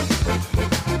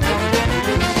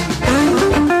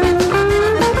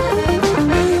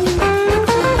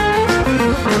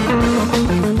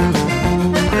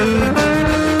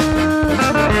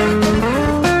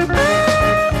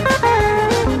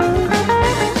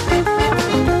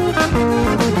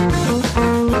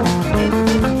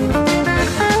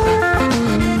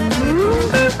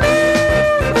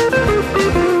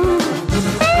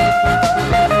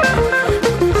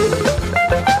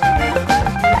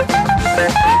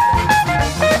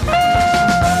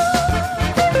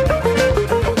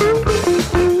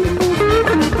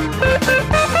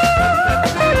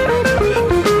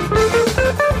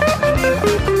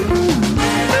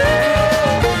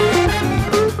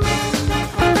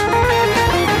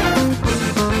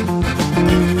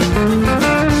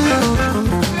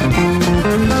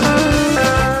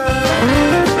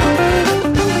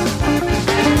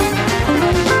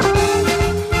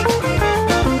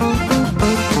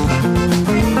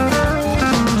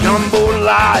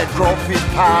 Crawfish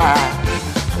pie,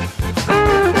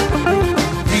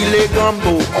 filet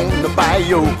gumbo on the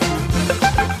bayou,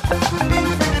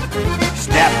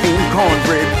 snapping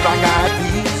cornbread, black-eyed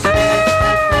peas,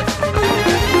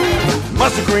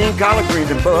 mustard green, collard greens,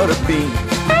 and butter beans.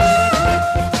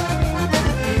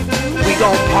 We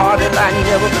gon' party like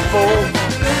never before.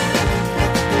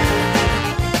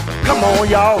 Come on,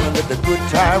 y'all, and let the good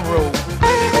time roll.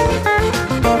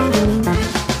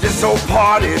 This old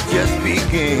party just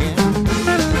began.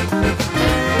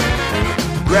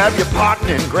 Grab your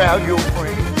partner and grab your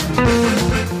friend.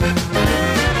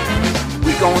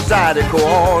 We gon' Zydeco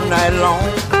all night long.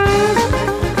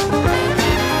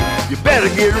 You better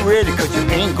get ready, cause you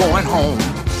ain't going home.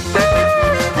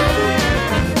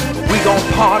 We gon'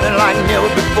 party like never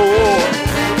before.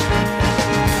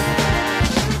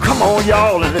 Come on,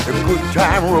 y'all, and let the good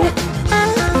time roll.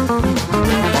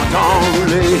 Baton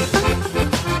roulette.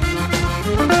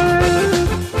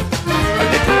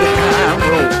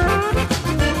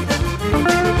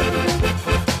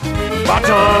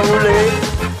 Baton roulette,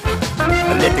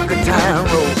 let the good time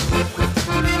roll.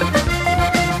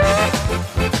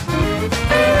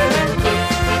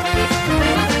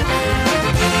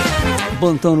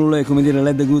 Baton roulette, come dire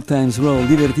let the good times roll,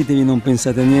 divertitevi, non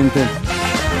pensate a niente.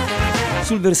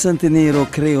 Sul versante nero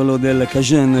creolo del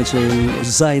Cajun c'è il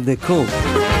Zydeco,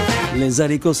 les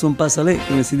haricots sont pas salés,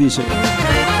 come si dice.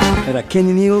 Era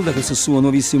Kenny Neal da questo suo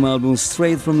nuovissimo album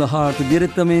Straight from the Heart,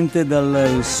 direttamente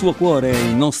dal suo cuore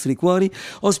ai nostri cuori.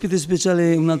 Ospite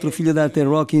speciale un altro figlio d'arte,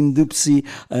 Rockin' Dupsy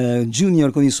Jr.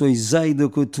 con i suoi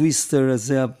Zydeco Twisters.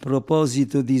 A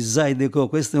proposito di Zydeco,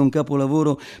 questo è un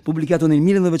capolavoro pubblicato nel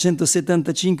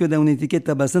 1975 da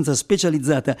un'etichetta abbastanza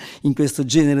specializzata in questo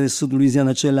genere del Sud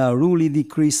Louisiana, c'è la Ruli di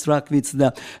Chris Rackwitz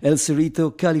da El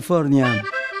Cerrito, California.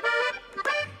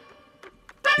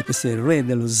 E questo è il re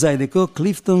dello Zydeco,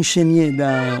 Clifton Chenier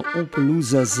da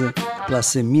Opelousas,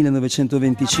 classe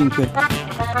 1925.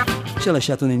 Ci ha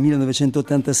lasciato nel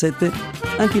 1987.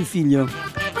 Anche il figlio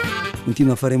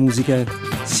continua a fare musica,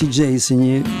 CJ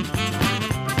Chenier.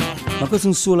 Ma questo è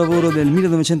un suo lavoro del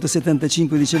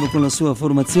 1975, dicevo, con la sua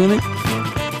formazione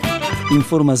in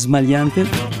forma smagliante.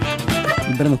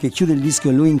 Il brano che chiude il disco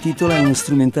e lo intitola è uno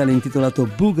strumentale intitolato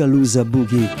Boogalooza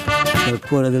Boogie, dal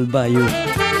cuore del Bayou.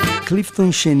 Clifton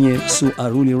Chenier su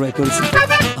Aruli Records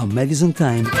a Madison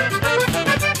Time.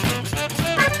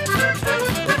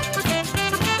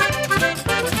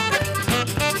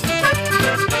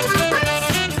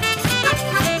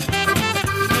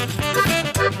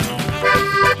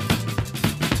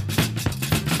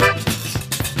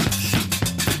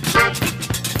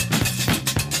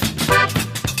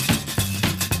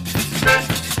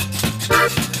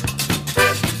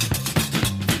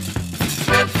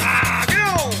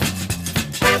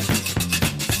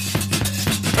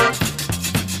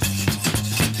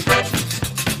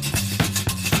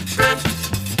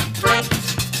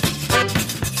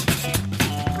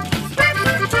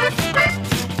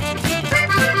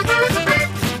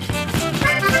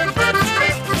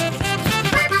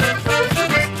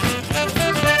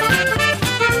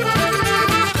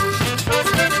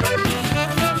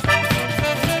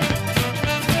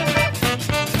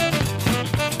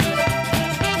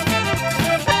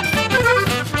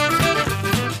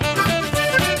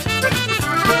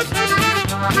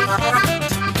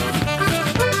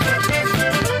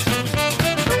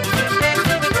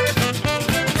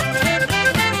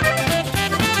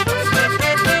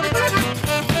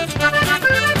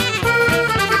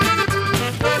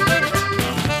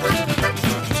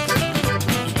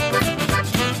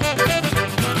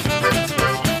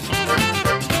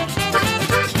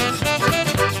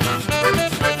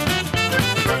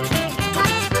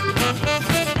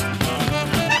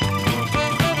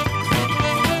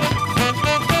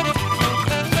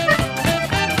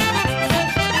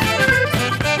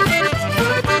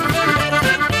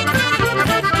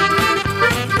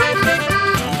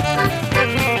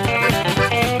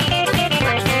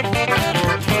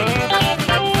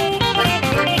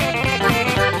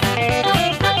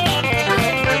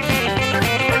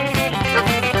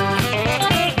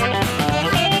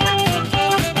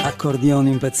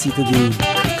 accordione impazzito di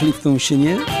Clifton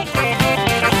Chenier,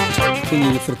 quindi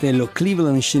il fratello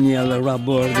Cleveland Chenier al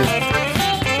rubboard,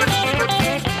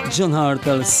 John Hart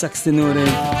al sax tenore,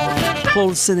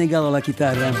 Paul Senegal alla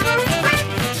chitarra.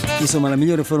 Insomma, la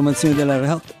migliore formazione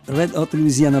della Red Hot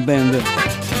Louisiana Band,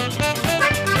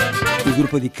 il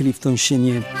gruppo di Clifton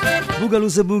Chenier.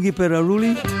 Boogalooza Boogie per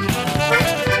Ruli.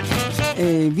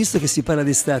 E visto che si parla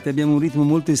d'estate, abbiamo un ritmo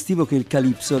molto estivo che è il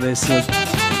calypso adesso,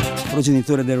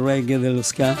 progenitore del reggae e dello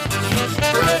ska.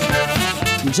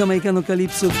 Il giamaicano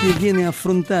calypso che viene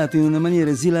affrontato in una maniera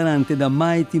esilarante da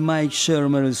Mighty Mike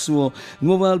Shermer, il suo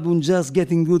nuovo album Just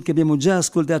Getting Good che abbiamo già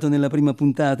ascoltato nella prima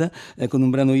puntata con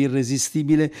un brano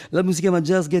irresistibile. L'album si chiama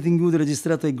Just Getting Good,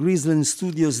 registrato ai Graceland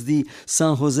Studios di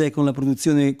San José con la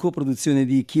coproduzione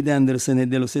di Kid Anderson e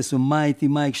dello stesso Mighty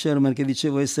Mike Shermer, che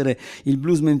dicevo essere il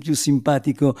bluesman più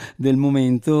simpatico del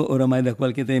momento. Oramai da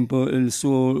qualche tempo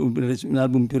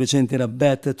l'album più recente era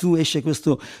Bat 2, esce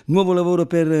questo nuovo lavoro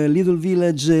per Little Village.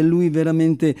 Lui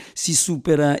veramente si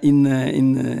supera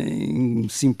in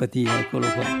simpatia, eccolo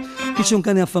qua. Qui c'è un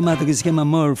cane affamato che si chiama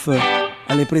Murph,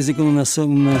 alle prese con una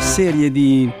serie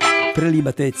di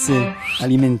prelibatezze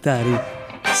alimentari.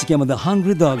 Si chiama The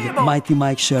Hungry Dog, Mighty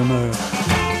Mike Shermer.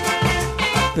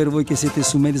 Per voi che siete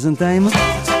su Madison Time,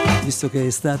 visto che è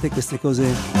estate, queste cose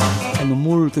fanno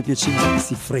molto piacere,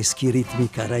 questi freschi ritmi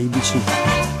caraibici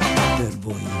per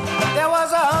voi. There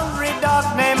was a hungry dog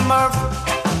named Murph.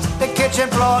 The kitchen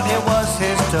floor, it was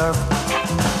his turf.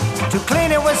 To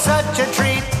clean it was such a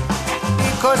treat,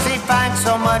 because he finds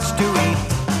so much to eat.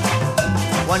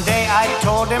 One day I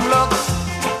told him, look,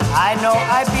 I know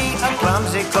I be a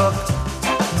clumsy cook,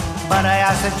 but I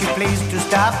ask that you please to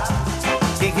stop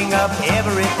picking up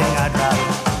everything I drop.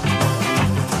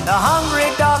 The hungry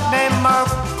dog named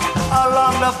Murph,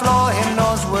 along the floor him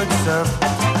nose would surf.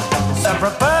 Some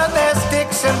prefer their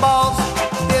sticks and balls,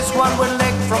 this one would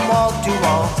lick from wall to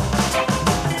wall.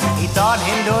 He thought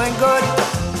him doing good,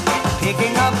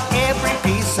 picking up every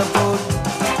piece of food.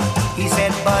 He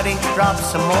said, buddy, drop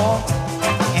some more,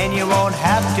 and you won't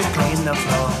have to clean the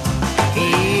floor.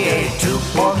 He ate 2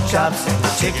 pork chops and a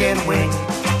chicken wing,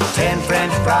 10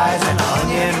 French fries and an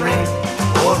onion ring,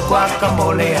 4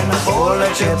 guacamole and a bowl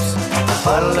of chips, a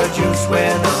puddle of juice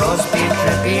with a roast beef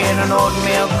trippy and an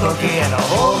oatmeal cookie and a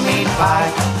whole meat pie.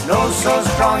 Nose so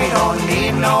strong you don't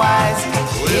need no eyes.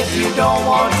 If you don't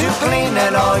want to clean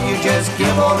at all, you just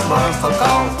give old Murph a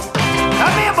call.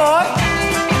 Come here, boy.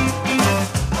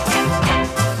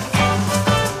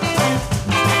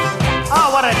 Oh,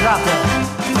 what a drop there.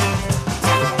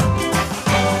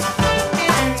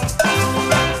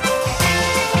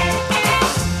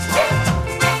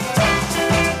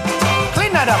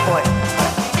 Clean that up, boy.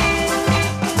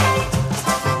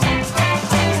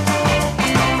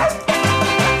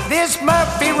 This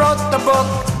Murphy wrote the book,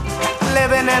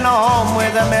 living in a home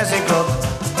with a messy cook.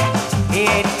 He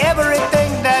ate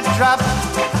everything that dropped,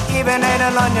 even ate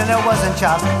an onion that wasn't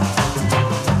chopped.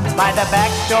 By the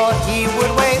back door he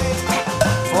would wait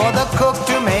for the cook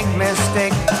to make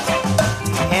mistake,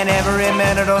 and every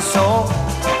minute or so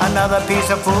another piece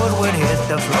of food would hit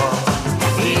the floor.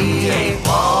 He ate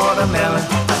watermelon,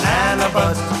 banana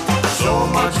butts, so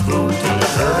much food till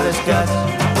it hurt his guts.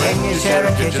 When you share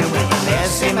a kitchen with a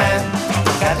messy man,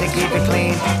 got to keep it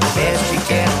clean, best you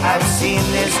can. I've seen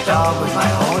this dog with my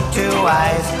own 2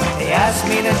 eyes. They ask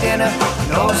me to dinner,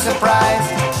 no surprise.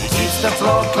 He keeps the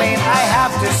floor clean, I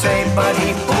have to say, but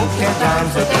he poops 10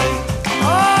 times a day.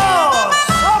 Oh,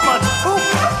 so much poop!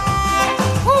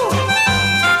 Woo.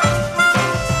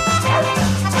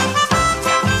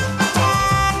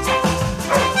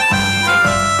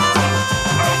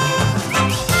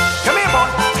 Come here,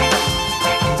 boy.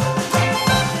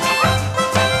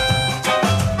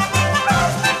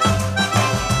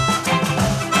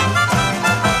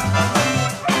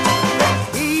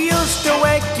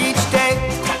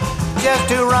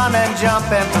 To run and jump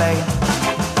and play,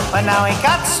 but now he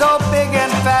got so big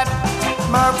and fat,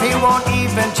 Murphy won't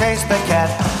even chase the cat.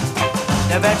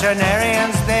 The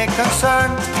veterinarians, they're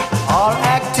concerned, all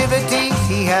activities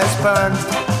he has burned,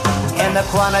 and the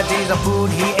quantities of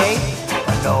food he ate,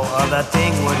 but no other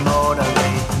thing would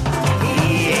motivate.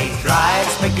 He ate dried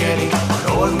spaghetti,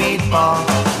 an old meatball,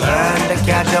 learned to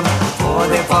catch them before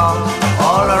they fall,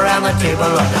 all around the table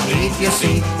underneath your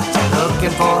seat,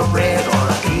 looking for bread or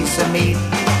a piece of meat.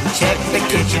 He checked the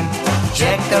kitchen,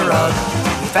 checked the rug,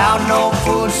 he found no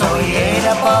food so he ate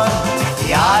a bug.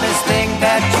 The oddest thing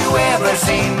that you ever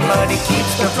seen, but he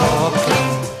keeps the floor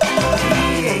clean.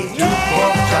 He ate 2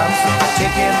 pork chops and a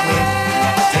chicken wing,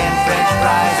 10 French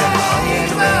fries and an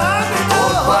onion ring,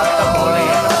 4 guacamole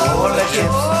and a bowl of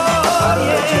chips, a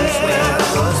bottle of juice with a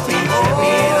roast beef,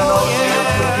 and an old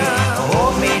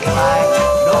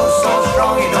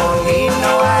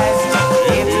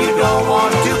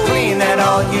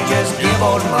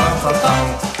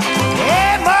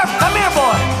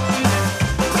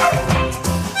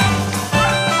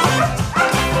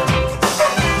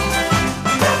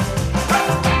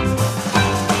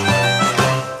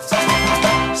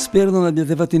Spero non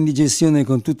abbiate fatto indigestione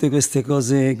con tutte queste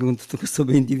cose, con tutto questo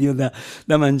ben di Dio da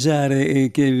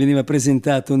mangiare che veniva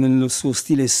presentato nel suo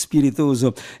stile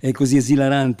spiritoso e così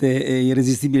esilarante e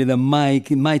irresistibile da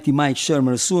Mighty Mike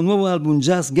Shermer. Il suo nuovo album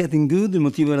Just Getting Good, il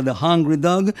motivo era The Hungry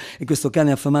Dog, e questo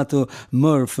cane affamato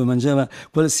Murph mangiava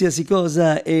qualsiasi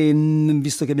cosa, e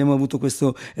visto che abbiamo avuto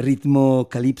questo ritmo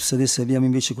calypso, adesso abbiamo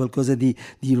invece qualcosa di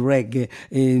reggae.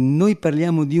 Noi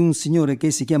parliamo di un signore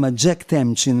che si chiama Jack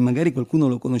Temchin, magari qualcuno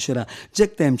lo conoscerà.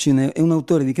 Jack Temchin è un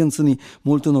autore di canzoni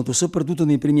molto noto, soprattutto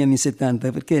nei primi anni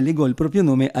 70, perché legò il proprio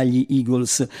nome agli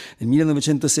Eagles. Nel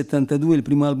 1972 il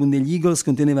primo album degli Eagles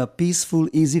conteneva Peaceful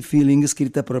Easy Feeling,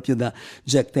 scritta proprio da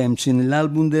Jack Temchin.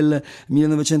 L'album del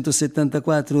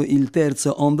 1974, il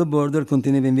terzo, On the Border,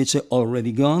 conteneva invece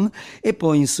Already Gone, e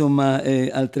poi insomma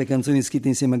altre canzoni scritte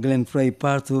insieme a Glenn Frey,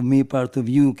 Part of Me, Part of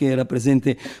You, che era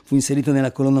presente, fu inserita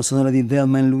nella colonna sonora di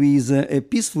Thelma and Louise, e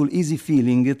Peaceful Easy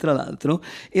Feeling tra l'altro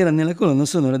era nella colonna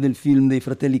sonora del film dei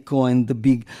fratelli Coen, The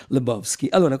Big Lebowski.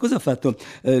 Allora, cosa ha fatto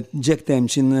Jack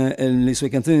Temchin? Le sue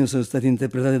canzoni sono state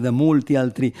interpretate da molti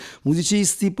altri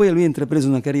musicisti, poi lui ha intrapreso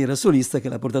una carriera solista che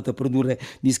l'ha portato a produrre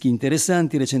dischi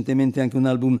interessanti, recentemente anche un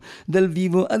album dal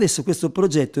vivo. Adesso questo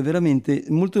progetto è veramente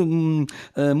molto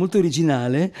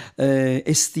originale,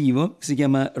 estivo, si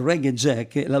chiama Reggae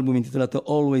Jack, l'album è intitolato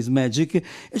Always Magic,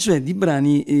 e cioè di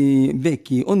brani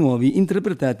vecchi o nuovi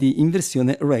interpretati in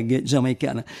versione reggae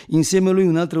giamaicana. Insieme a lui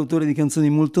un altro autore di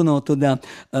canzoni molto noto da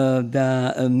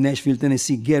Nashville,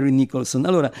 Tennessee, Gary Nicholson.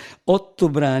 Allora, 8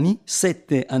 brani,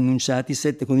 7 annunciati,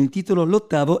 7 con il titolo,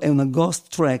 l'8º è una ghost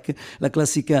track, la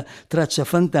classica traccia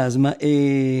fantasma,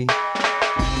 e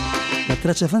la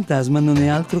traccia fantasma non è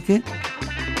altro che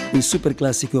il super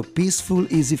classico Peaceful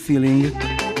Easy Feeling,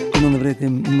 che non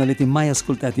avete mai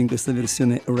ascoltato in questa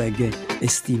versione reggae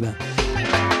estiva. I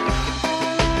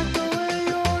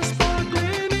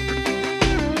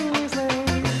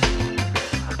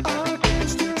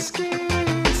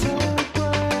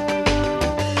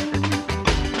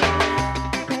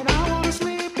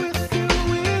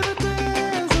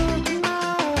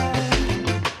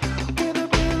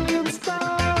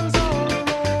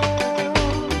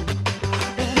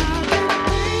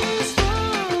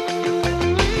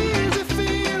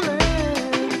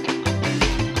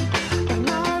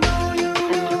know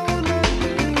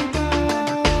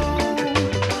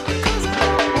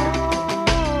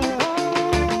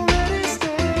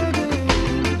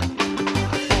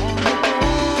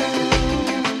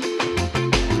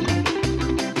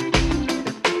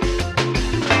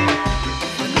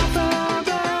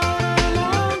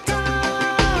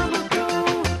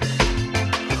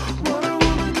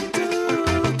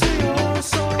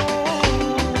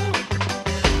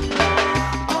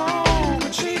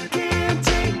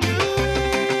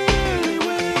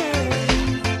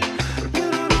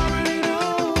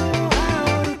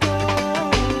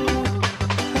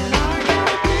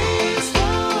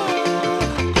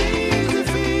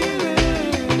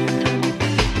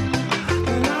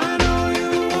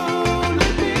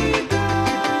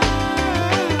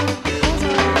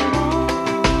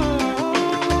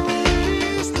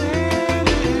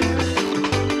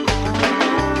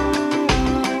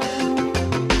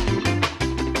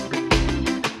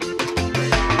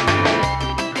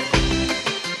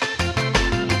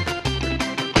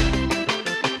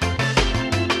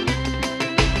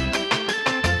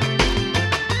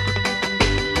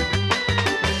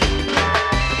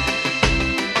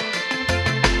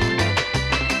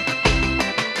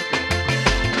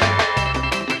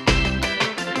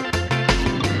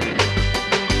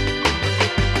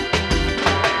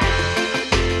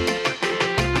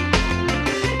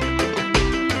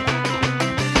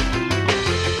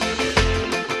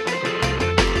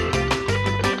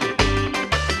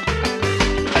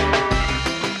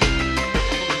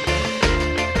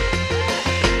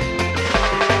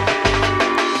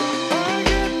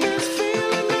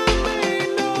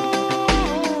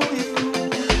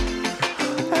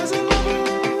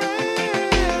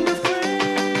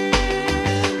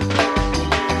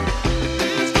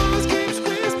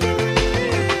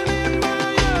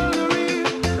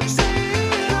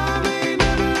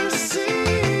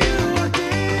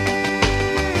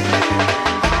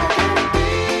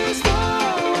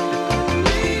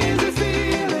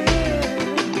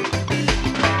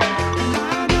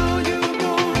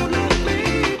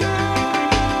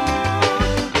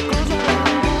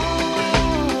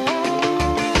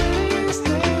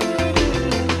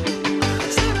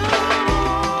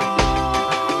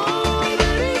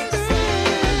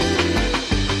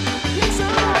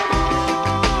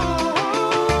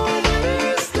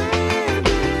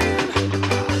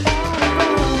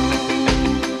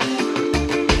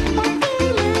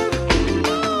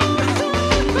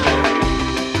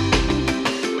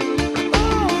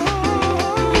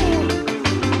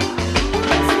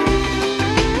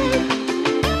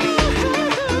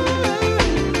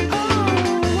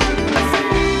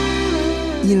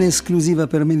in esclusiva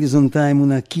per Madison Time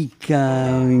una chicca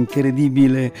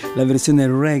incredibile, la versione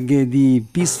reggae di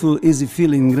Peaceful Easy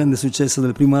Feeling, grande successo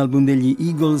del primo album degli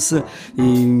Eagles,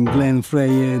 Glenn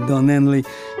Frey e Don Henley.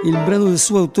 Il brano del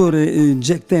suo autore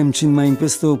Jack Temchin, ma in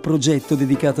questo progetto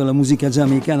dedicato alla musica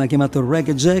giamaicana chiamato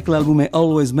Reggae Jack. L'album è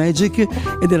Always Magic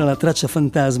ed era la traccia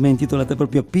fantasma intitolata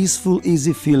proprio Peaceful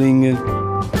Easy Feeling.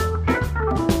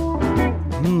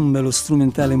 Bello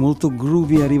strumentale molto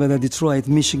groovy, arriva da Detroit,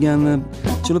 Michigan.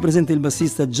 Ce lo presenta il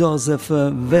bassista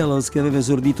Joseph Velos, che aveva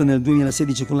esordito nel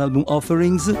 2016 con l'album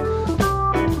Offerings.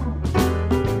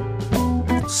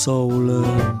 Soul,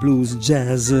 blues,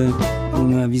 jazz,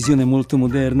 una visione molto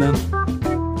moderna.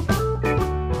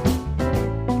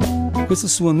 Questo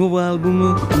suo nuovo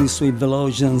album con i suoi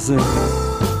Velocians.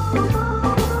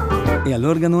 E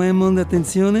all'organo Hammond,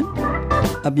 attenzione,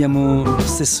 abbiamo lo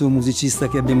stesso musicista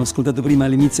che abbiamo ascoltato prima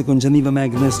all'inizio con Geneva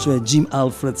Magnus, cioè Jim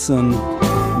Alfredson.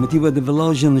 Il motivo è The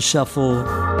Velocian Shuffle,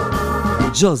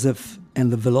 Joseph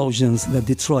and the Velocians da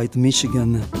Detroit,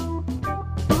 Michigan.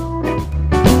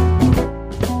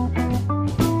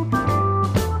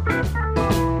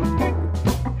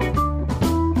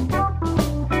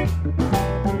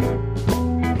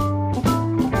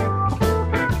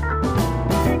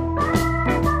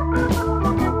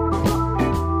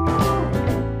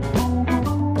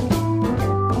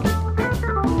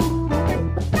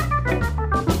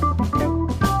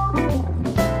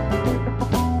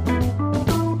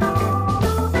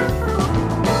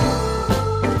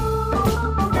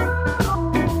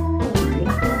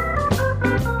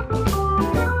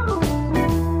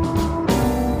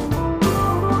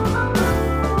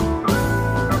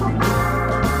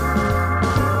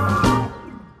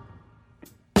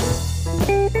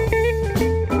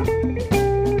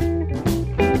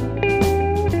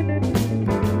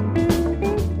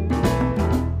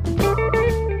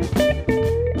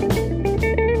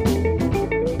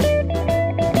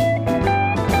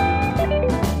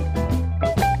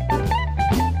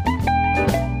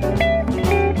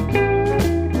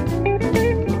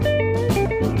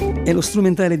 E lo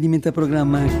strumentale di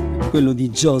Metaprogramma, quello di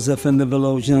Joseph and the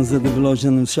Velocians, The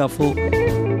Velocian Shuffle,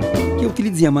 che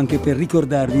utilizziamo anche per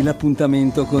ricordarvi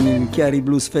l'appuntamento con il Chiari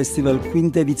Blues Festival,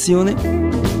 quinta edizione.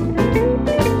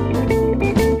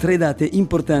 3 date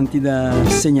importanti da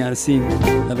segnarsi,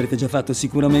 l'avrete già fatto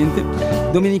sicuramente.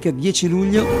 Domenica 10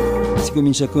 luglio si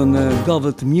comincia con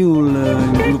Govert Mule,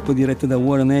 il gruppo diretto da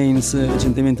Warren Ames,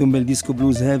 recentemente un bel disco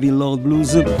blues, Heavy Load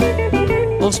Blues.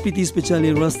 Ospiti speciali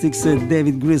Rustics e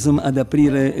David Grissom ad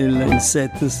aprire il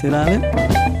set serale.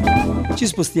 Ci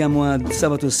spostiamo a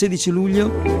sabato 16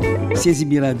 luglio, si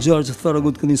esibirà George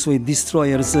Thorogood con i suoi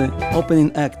Destroyers,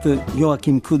 opening act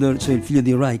Joachim Kuder, cioè il figlio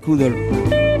di Ry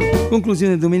Kuder.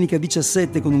 Conclusione domenica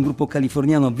 17 con un gruppo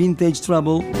californiano, Vintage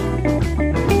Trouble,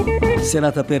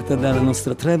 serata aperta dalla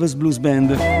nostra Travis Blues Band,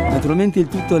 naturalmente il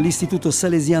tutto all'Istituto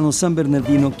Salesiano San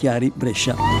Bernardino Chiari,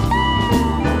 Brescia.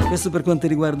 Questo per quanto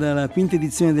riguarda la quinta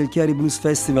edizione del Chiari Blues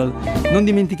Festival. Non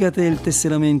dimenticate il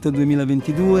tesseramento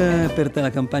 2022, aperta la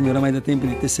campagna oramai da tempo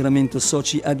di tesseramento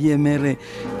soci ADMR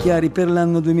Chiari per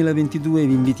l'anno 2022.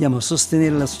 Vi invitiamo a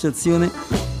sostenere l'associazione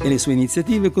e le sue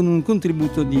iniziative con un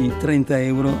contributo di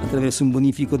 €30 attraverso un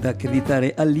bonifico da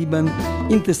accreditare all'IBAN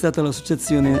intestato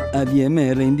all'associazione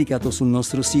ADMR indicato sul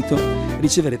nostro sito.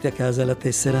 Riceverete a casa la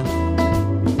tessera.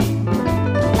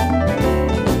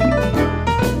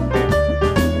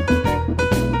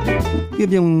 Qui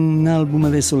abbiamo un album,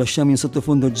 adesso lasciamo in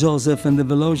sottofondo Joseph and the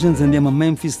Velocians, andiamo a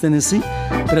Memphis, Tennessee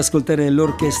per ascoltare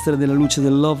l'orchestra della luce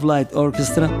del Love Light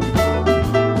Orchestra,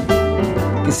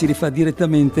 che si rifà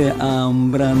direttamente a un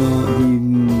brano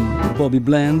di Bobby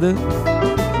Bland,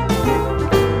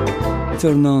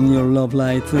 Turn On Your Love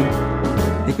Light,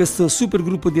 e questo super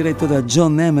gruppo diretto da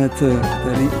John Emmett,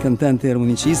 cantante e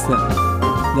armonicista,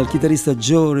 dal chitarrista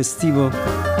Joe Restivo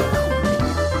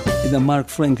e da Mark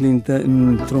Franklin,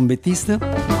 trombettista.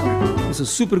 Questo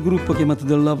super gruppo chiamato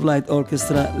The Love Light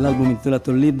Orchestra, l'album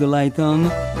intitolato Leave the Light On,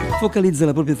 focalizza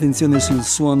la propria attenzione sul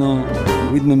suono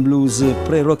rhythm and blues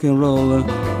pre-rock and roll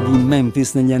di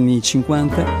Memphis negli anni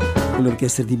 50, con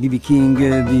l'orchestra di B.B.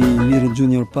 King, di Little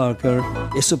Junior Parker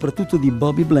e soprattutto di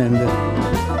Bobby Bland.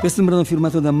 Questo è un brano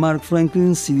firmato da Mark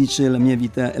Franklin, si dice la mia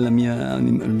vita è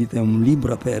un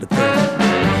libro aperto,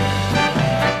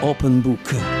 open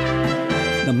book.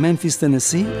 Da Memphis,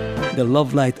 Tennessee, The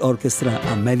Love Light Orchestra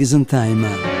a Madison Time.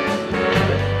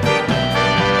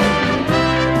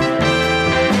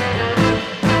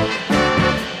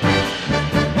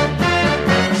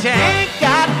 She ain't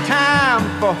got time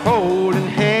for holding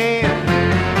hands,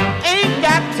 ain't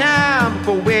got time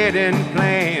for wedding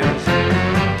plans,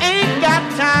 ain't got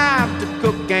time to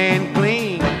cook and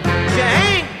clean. She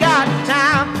ain't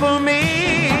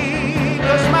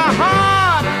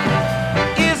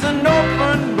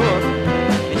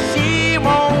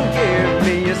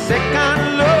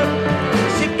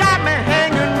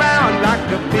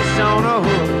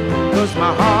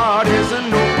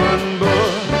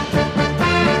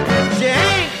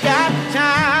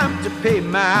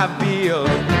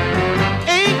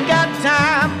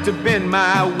to bend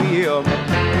my will.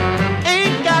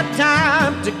 Ain't got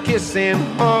time to kiss and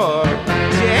hug.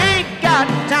 She ain't got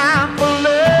time for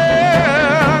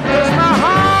love. 'Cause my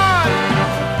heart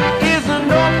is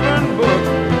an open book.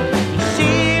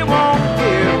 She won't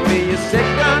give me a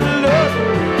second look.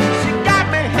 She got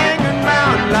me hanging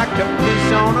round like a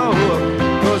fish on a hook.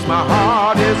 'Cause my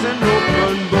heart is an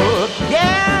open book. Yeah.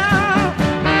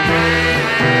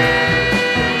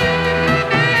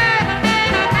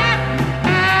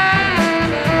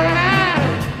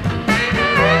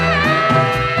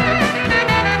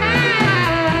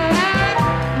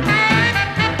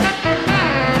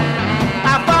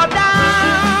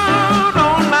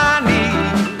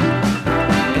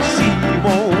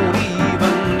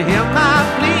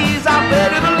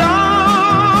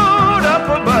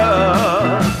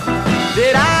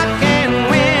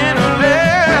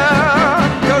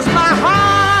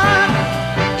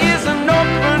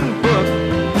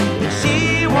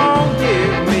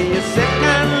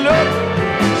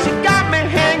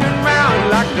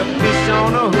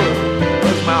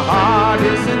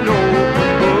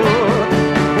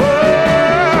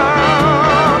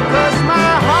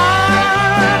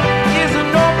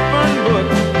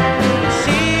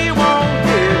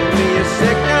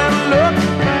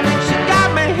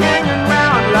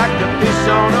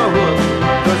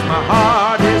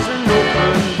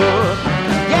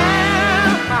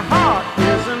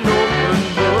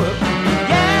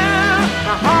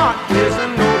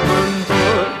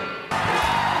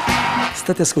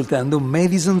 State ascoltando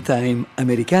Madison Time,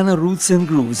 Americana Roots and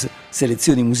Grooves,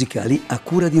 selezioni musicali a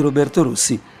cura di Roberto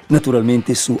Rossi,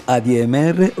 naturalmente su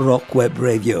ADMR Rock Web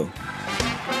Radio.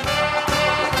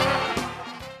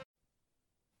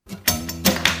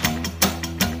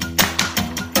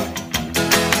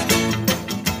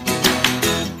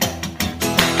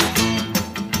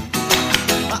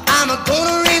 I'm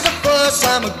gonna raise a fuss,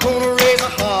 I'm gonna raise a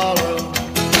holler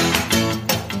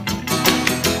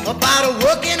about a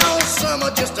working all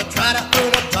summer just to try to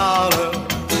earn a dollar.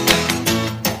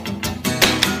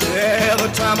 Every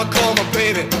time I call my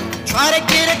baby, try to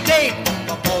get a date,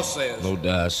 my boss says, no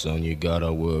die, son, you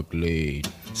gotta work late.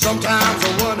 Sometimes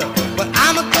I wonder what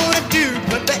I'm gonna do,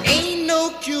 but there ain't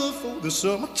no cure for the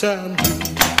summertime blues.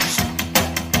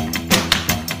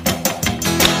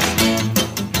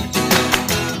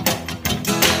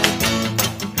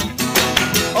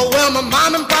 Oh well, my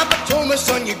mom and papa told me,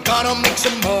 son, you gotta make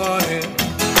some money.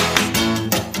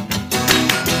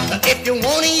 If you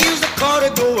wanna use the car to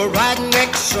go a ride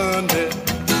next Sunday.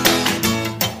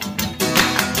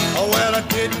 Oh well, I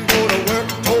didn't go to work,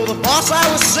 told the boss I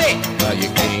was sick. Now you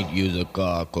can't use a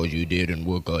car 'cause you didn't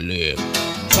work a leg.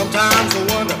 Sometimes I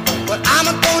wonder what I'm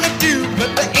gonna do,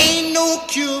 but there ain't no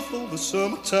cure for the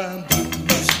summertime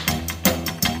blues.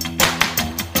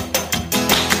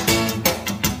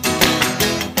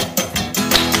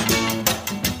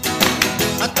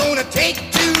 I'm gonna take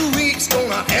 2 weeks,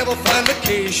 gonna have a fine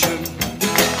vacation.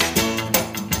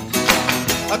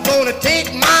 I'm gonna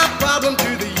take my problem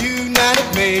to the United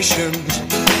Nations.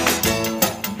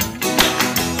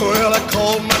 Well, I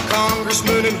called my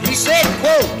congressman and he said,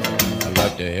 quote, I'd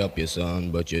like to help you, son,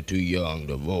 but you're too young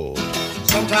to vote.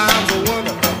 Sometimes I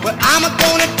wonder what I'm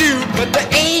gonna do, but there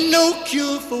ain't no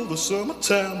cure for the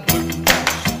summertime blues.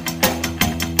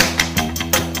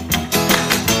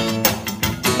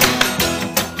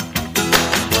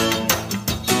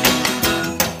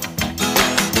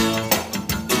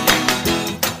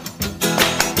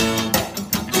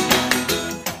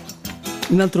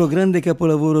 Un altro grande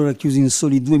capolavoro racchiuso in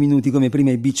soli 2 minuti, come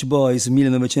prima i Beach Boys,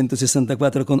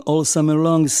 1964 con All Summer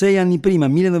Long. 6 anni prima,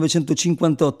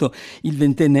 1958, il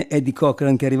ventenne Eddie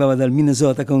Cochran che arrivava dal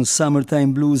Minnesota con Summertime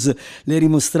Blues, le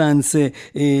rimostranze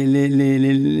e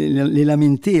le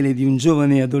lamentele di un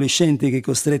giovane adolescente che è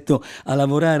costretto a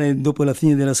lavorare dopo la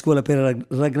fine della scuola per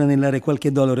raggranellare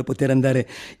qualche dollaro e poter andare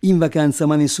in vacanza,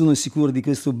 ma nessuno è sicuro di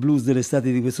questo blues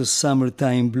dell'estate, di questo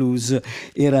Summertime Blues.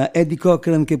 Era Eddie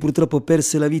Cochran che purtroppo perse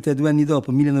la vita 2 anni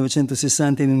dopo,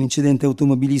 1960, in un incidente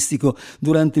automobilistico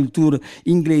durante il tour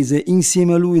inglese.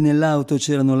 Insieme a lui nell'auto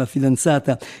c'erano la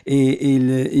fidanzata e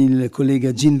il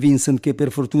collega Gene Vincent, che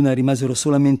per fortuna rimasero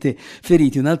solamente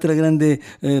feriti. Un'altra grande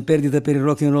perdita per il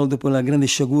rock and roll dopo la grande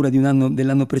sciagura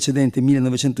dell'anno precedente,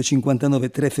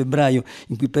 1959, 3 febbraio,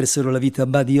 in cui persero la vita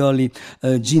Buddy Holly,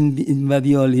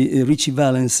 Richie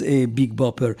Valens e Big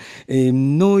Bopper. Il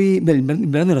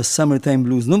brano era Summertime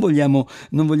Blues. Non vogliamo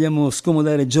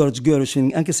scomodare George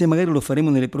Gershwin, anche se magari lo faremo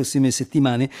nelle prossime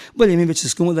settimane. Vogliamo invece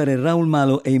scomodare Raul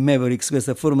Malo e i Mavericks,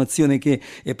 questa formazione che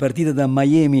è partita da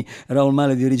Miami. Raul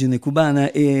Malo è di origine cubana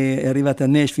e è arrivata a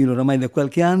Nashville oramai da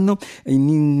qualche anno,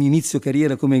 in inizio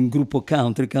carriera come gruppo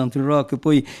country rock,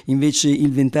 poi invece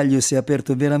il ventaglio si è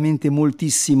aperto veramente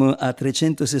moltissimo a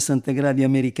 360 gradi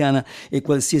americana e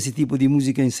qualsiasi tipo di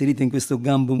musica inserita in questo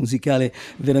gambo musicale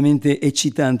veramente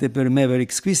eccitante per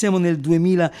Mavericks. Qui siamo nel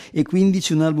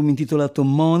 2015, un album intitolato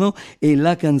Mono, e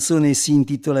la canzone si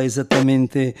intitola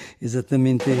esattamente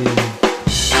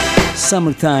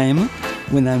Summertime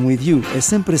When I'm With You, è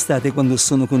sempre estate quando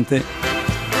sono con te.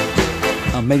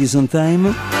 A Madison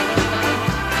Time,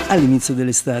 all'inizio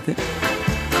dell'estate,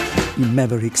 i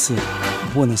Mavericks.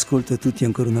 Buon ascolto a tutti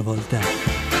ancora una volta.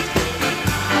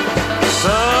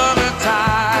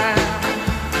 Summertime,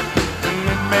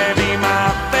 it may be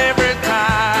my favorite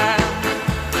time,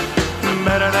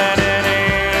 better than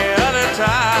any other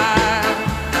time,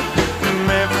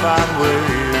 if I'm with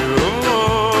you.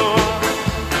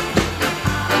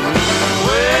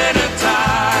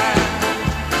 Wintertime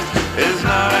is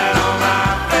not at all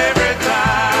my favorite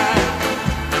time,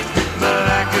 but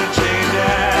I could change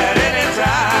at any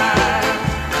time,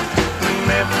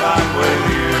 if I'm with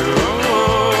you.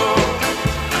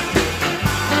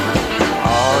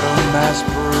 Autumn has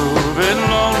proven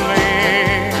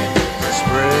lonely,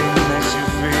 spring makes you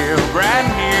feel brand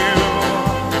new.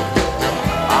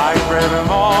 I pray them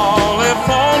all if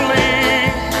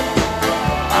only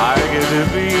I get to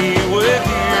be with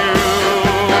you.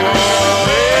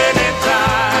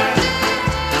 Anytime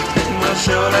will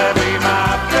surely be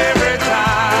my favorite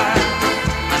time,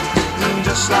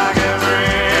 just like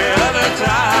every other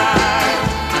time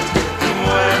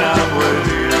when I'm with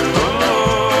you.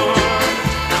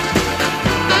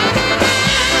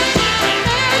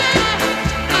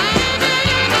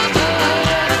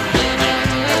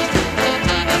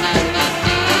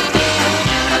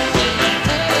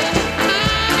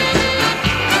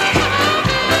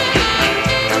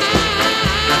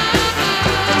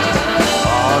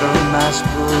 Autumn has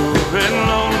proven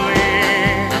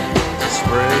lonely,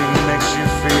 spring makes you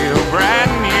feel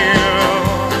brand new.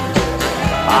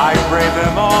 I pray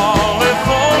them all if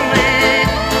only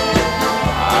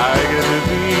I get to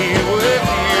be with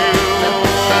you.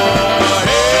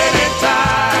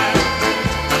 Anytime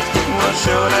will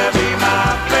surely be my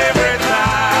favorite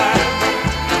time,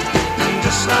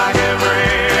 just like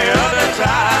every other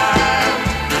time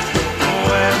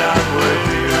when I'm with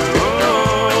you.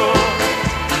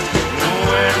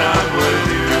 When I'm with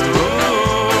you.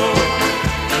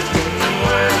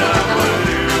 When I'm with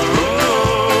you.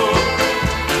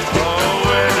 Oh,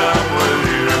 when I'm with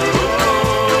you.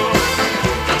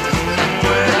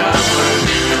 When I'm with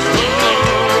you.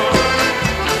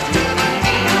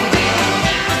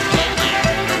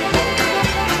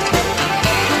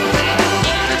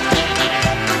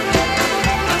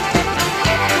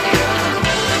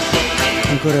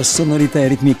 Ancora sonorità e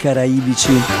ritmi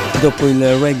caraibici, dopo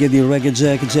il reggae di Reggae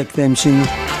Jack Tempchin,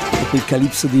 dopo il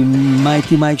calypso di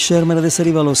Mighty Mike Sherman, adesso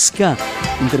arriva lo ska,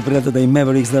 interpretato dai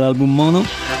Mavericks dall'album Mono.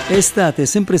 È estate,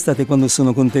 sempre estate quando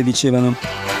sono con te, dicevano.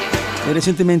 E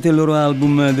recentemente il loro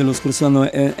album dello scorso anno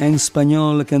è En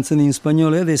Spagnol, canzoni in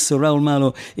spagnolo, e adesso Raul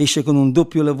Malo esce con un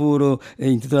doppio lavoro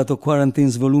intitolato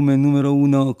Quarantines volume numero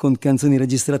 1, con canzoni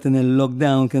registrate nel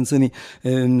lockdown, canzoni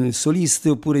soliste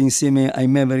oppure insieme ai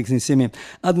Mavericks, insieme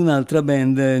ad un'altra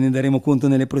band. Ne daremo conto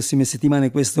nelle prossime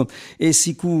settimane, questo è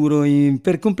sicuro.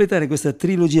 Per completare questa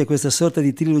trilogia, questa sorta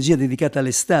di trilogia dedicata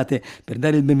all'estate, per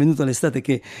dare il benvenuto all'estate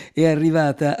che è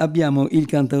arrivata, abbiamo il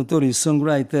cantautore, il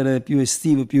songwriter più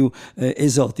estivo, più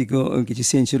esotico che ci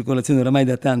sia in circolazione oramai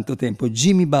da tanto tempo,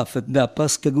 Jimmy Buffett, da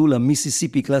Pascagoula,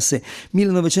 Mississippi, classe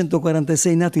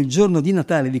 1946, nato il giorno di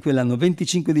Natale di quell'anno,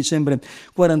 25 dicembre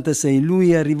 46.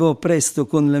 Lui arrivò presto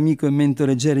con l'amico e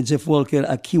mentore Jerry Jeff Walker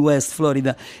a Key West,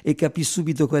 Florida, e capì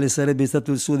subito quale sarebbe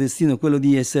stato il suo destino, quello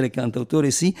di essere cantautore,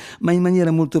 sì, ma in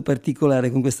maniera molto particolare,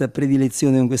 con questa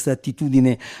predilezione, con questa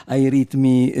attitudine ai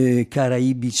ritmi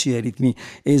caraibici, ai ritmi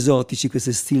esotici,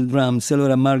 queste steel drums.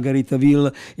 Allora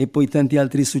Margaritaville e poi tanti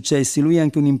altri successi. Lui è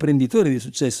anche un imprenditore di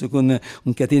successo, con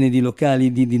un catene di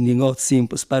locali, di negozi un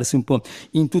po' sparsi un po'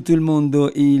 in tutto il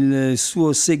mondo. Il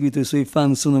suo seguito, i suoi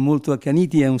fan sono molto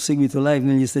accaniti, è un seguito live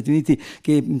negli Stati Uniti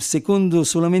che, secondo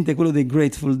solamente quello dei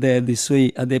Grateful Dead, i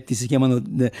suoi adepti si chiamano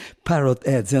The Parrot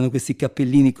Heads, hanno questi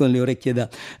cappellini con le orecchie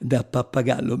da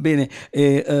pappagallo. Bene,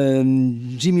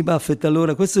 Jimmy Buffett,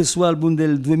 allora, questo è il suo album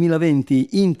del 2020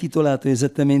 intitolato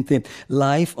esattamente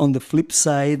Life on the Flip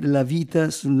Side, la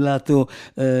vita sul lato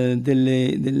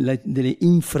delle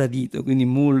infradito, quindi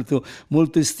molto,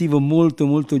 molto estivo, molto,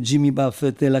 molto Jimmy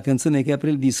Buffett. La canzone che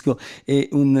apre il disco è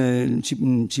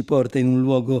ci porta in un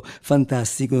luogo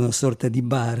fantastico, una sorta di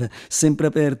bar sempre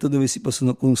aperto dove si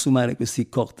possono consumare questi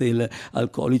cocktail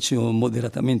alcolici o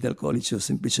moderatamente alcolici o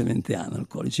semplicemente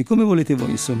analcolici, come volete voi,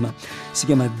 insomma. Si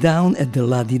chiama Down at the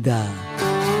La-Di-Da.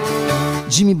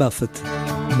 Jimmy Buffett,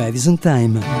 Madison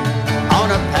Time. On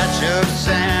a patch of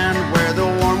sand where the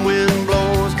warm wind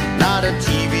blows, not a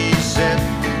TV set,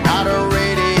 not a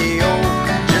radio,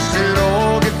 just an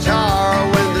old guitar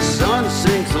when the sun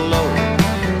sinks low,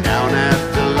 down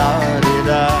at the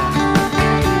La-Di-Da.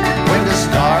 When the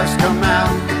stars come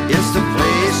out, it's the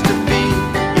place to be.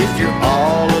 If you're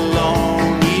all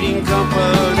alone, needing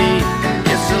company,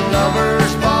 it's a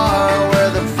lover's bar where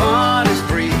the fun is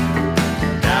free,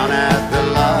 down at the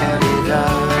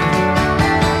La-Di-Da.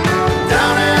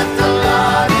 Down at the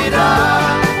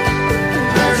La-Di-Da,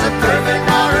 there's a perfect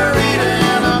margarita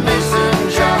in a mason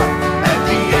jar, at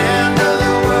the end of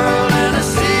the world in a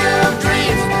sea of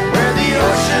dreams, where the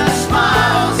ocean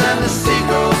smiles and the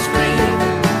seagulls scream.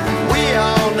 We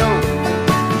all know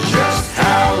just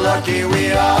how lucky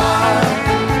we are,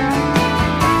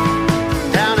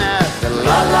 down at the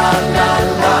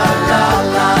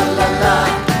La-La-La-La-La-La-La-La,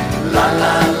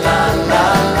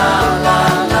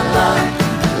 La-La-La-La-La-La-La-La,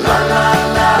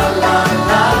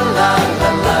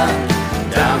 La-La-La-La-La-La-La,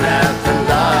 down at the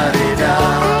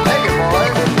La-Di-Da. Take it,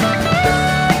 boys.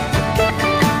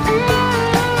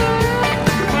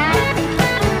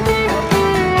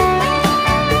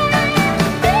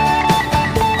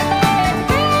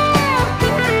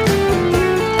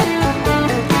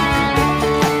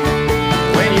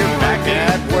 When you're back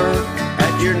at work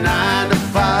at your 9 to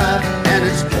 5 and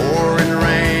it's pouring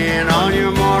rain on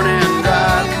your morning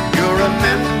drive, you'll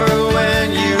remember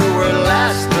when you were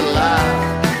last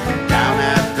alive, down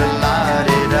at the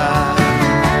La-Di-Da.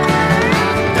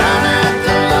 Down at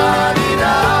the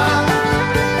La-Di-Da,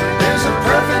 there's a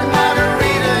perfect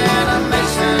margarita in a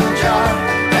mason jar,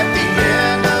 at the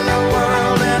end of the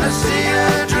world in a sea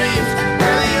of dreams,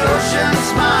 where the ocean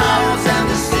smiles and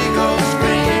the seagulls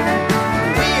scream.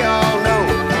 We all know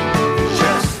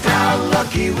just how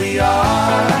lucky we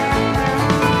are,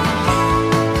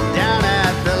 down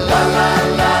at the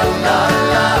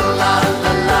La-La-La-La-La-La-La-La,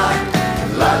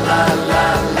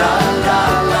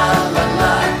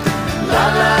 La-La-La-La-La-La-La,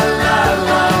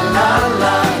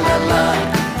 La-La-La-La-La-La-La,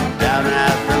 down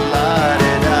at the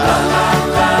La-Di-Da.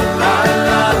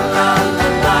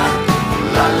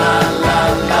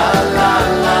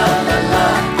 La-La-La-La-La-La-La,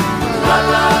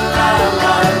 La-La-La-La-La-La-La,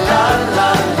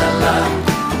 La-La-La-La-La-La-La,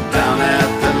 down at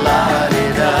the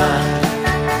La-Di-Da.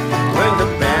 When the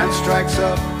band strikes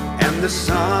up and the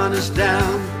sun is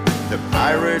down, the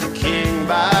pirate king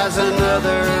buys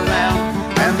another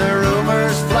round, and the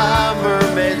rumors fly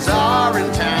mermaids are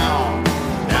in town,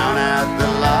 down at the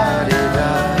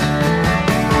La-Di-Da.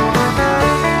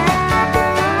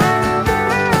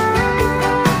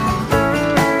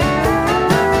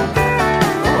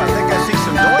 Oh, I think I see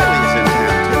some doilies in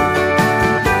there too.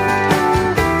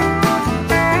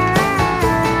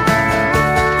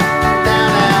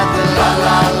 Down at the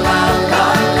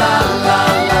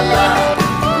La-La-La-La-La-La-La,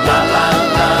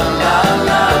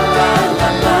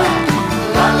 La-La-La-La-La-La-La,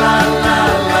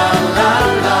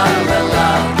 La-La-La-La-La-La-la,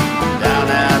 down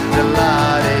at the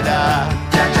La-Di-Da.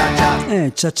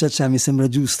 Cia cia cia, mi sembra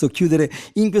giusto chiudere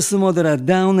in questo modo. Era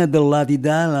Down at the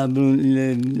La-Di-Da,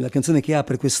 la canzone che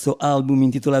apre questo album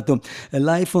intitolato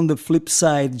Life on the Flip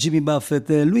Side. Jimmy Buffett,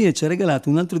 lui ci ha regalato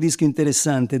un altro disco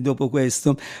interessante dopo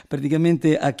questo.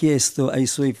 Praticamente ha chiesto ai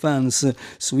suoi fans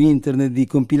su internet di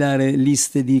compilare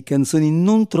liste di canzoni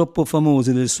non troppo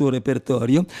famose del suo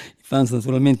repertorio. I fans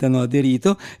naturalmente hanno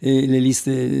aderito e le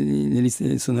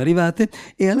liste sono arrivate,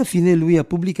 e alla fine lui ha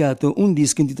pubblicato un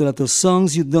disco intitolato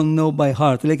Songs You Don't Know by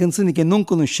Heart, le canzoni che non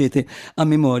conoscete a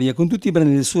memoria, con tutti i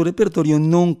brani del suo repertorio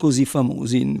non così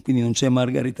famosi, quindi non c'è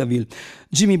Margaritaville.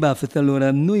 Jimmy Buffett.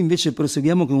 Allora, noi invece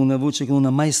proseguiamo con una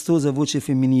maestosa voce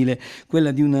femminile,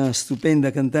 quella di una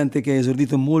stupenda cantante che ha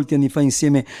esordito molti anni fa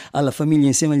insieme alla famiglia,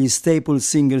 insieme agli Staple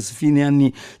Singers, fine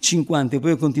anni 50, e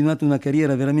poi ha continuato una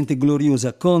carriera veramente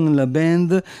gloriosa con la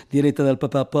band diretta dal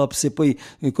papà Pops e poi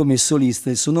come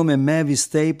solista. Il suo nome è Mavis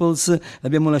Staples,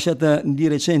 l'abbiamo lasciata di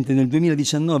recente nel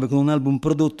 2019 con un album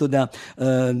prodotto da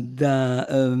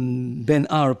Ben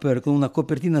Harper, con una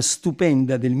copertina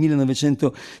stupenda del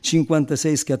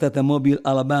 1956 scattata a Mobile,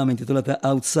 Alabama, intitolata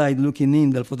Outside Looking In,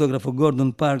 dal fotografo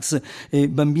Gordon Parks, e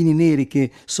bambini neri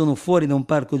che sono fuori da un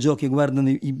parco giochi e guardano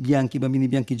i bambini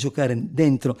bianchi giocare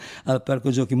dentro al parco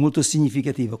giochi, molto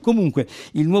significativo. Comunque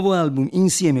il nuovo album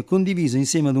insieme insieme, condiviso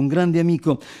insieme ad un grande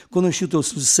amico conosciuto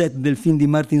sul set del film di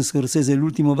Martin Scorsese,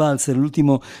 l'ultimo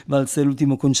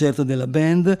l'ultimo concerto della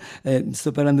band.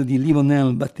 Sto parlando di Levon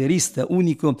Helm, batterista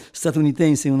unico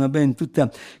statunitense in una band tutta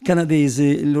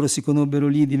canadese. Loro si conobbero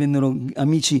lì, divennero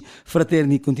amici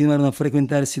fraterni, continuarono a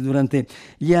frequentarsi durante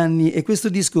gli anni, e questo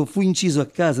disco fu inciso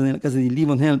nella casa di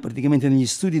Levon Helm, praticamente negli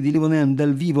studi di Levon Helm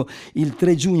dal vivo, il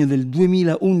 3 giugno del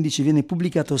 2011. Viene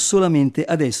pubblicato solamente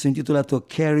adesso, intitolato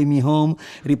Carry Me Home,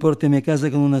 riportami a casa,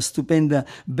 con una stupenda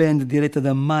band diretta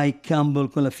da Mike Campbell,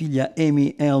 con la figlia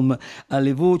Amy Helm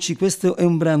alle voci. Questo è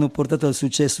un brano portato al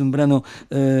successo, un brano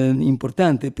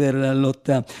importante per la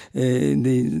lotta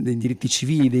dei diritti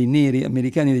civili dei neri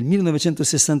americani del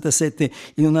 1967,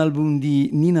 in un album di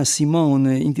Nina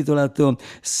Simone intitolato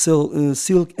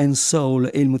Silk and Soul,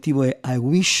 e il motivo è I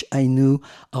wish I knew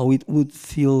how it would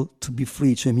feel to be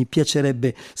free, cioè mi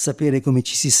piacerebbe sapere come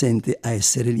ci si sente a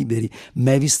essere liberi.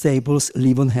 Mavis Staples,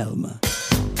 Levon Helm.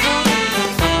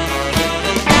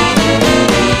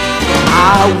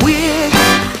 I wish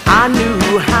I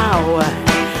knew how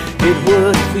it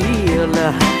would feel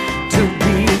to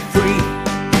be free.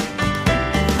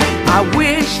 I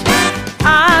wish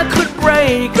I could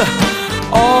break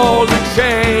all the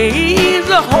chains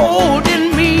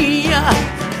holding me,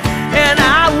 and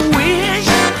I wish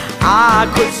I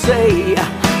could say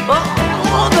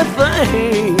all the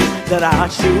things that I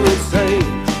should say.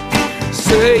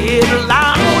 Say it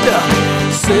loud,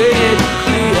 say it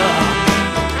clear,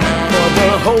 for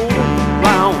the whole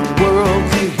round world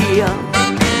to hear.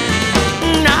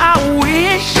 And I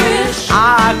wish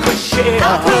I could share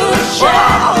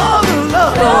all the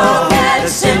love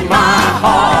that's in my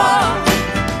heart.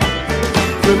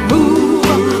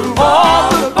 Remove all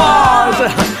the bars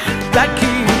that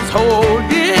keeps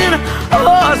holding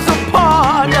us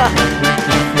apart.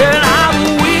 And I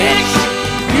wish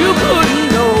you could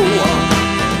know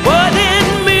what it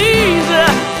means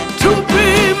to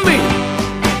be me.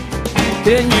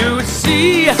 Then you'd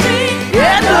see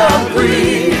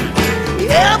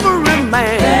every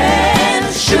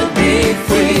man should be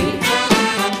free.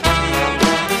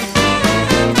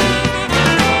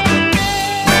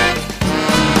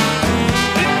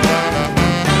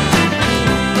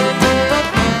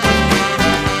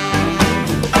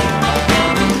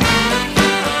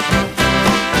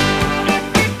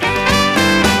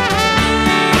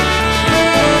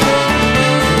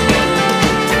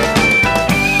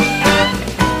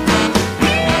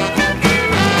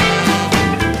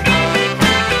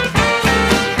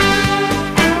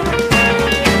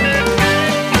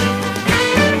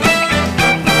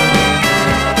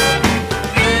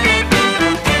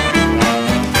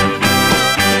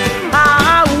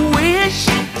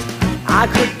 I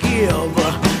could give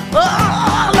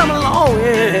all I'm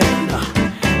longing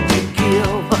to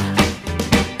give.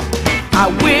 I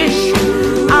wish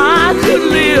I could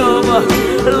live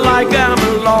like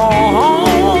I'm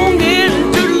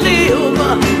longing to live.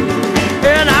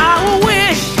 And I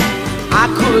wish I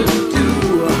could do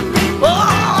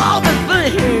all the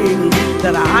things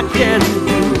that I can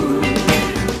do.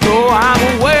 Though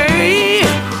I'm way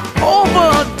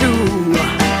overdue,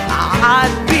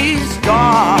 I'd be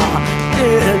starved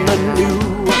in the new.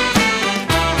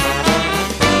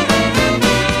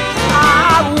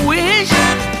 I wish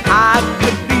I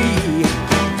could be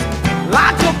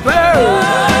like a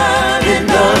bird in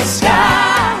the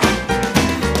sky.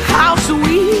 How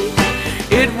sweet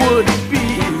it would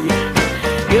be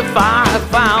if I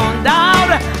found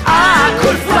out I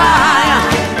could fly.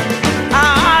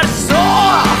 I'd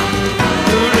soar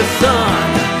through the sun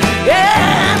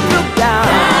and look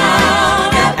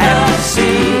down at the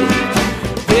sea.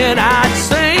 Then I'd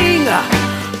sing,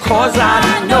 'cause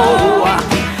I know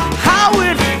how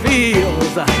it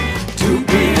feels to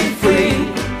be free.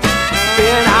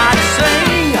 Then I'd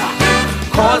sing,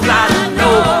 'cause I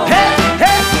know, hey,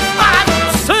 hey, I'd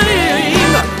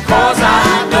sing, 'cause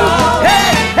I know,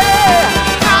 hey, hey,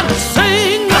 I'd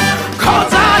sing,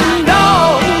 'cause I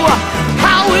know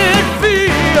how it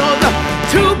feels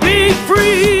to be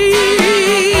free.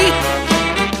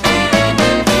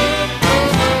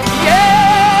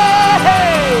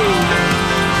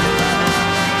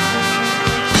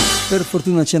 Per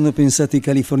fortuna ci hanno pensato i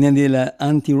californiani della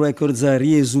Anti-Records a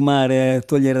riesumare, a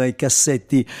togliere dai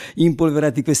cassetti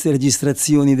impolverati queste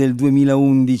registrazioni del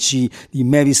 2011 di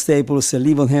Mavis Staples e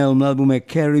Levon Helm. L'album è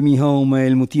Carry Me Home e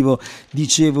il motivo,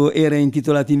 dicevo, era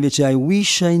intitolato invece I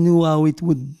Wish I Knew How It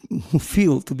Would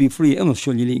Feel to Be Free. È uno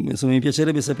scioglilingue, insomma, mi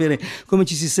piacerebbe sapere come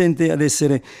ci si sente ad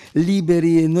essere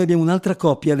liberi. Noi abbiamo un'altra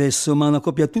coppia adesso, ma una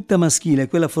coppia tutta maschile,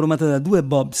 quella formata da due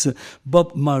Bobs,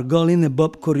 Bob Margolin e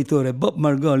Bob Corritore. Bob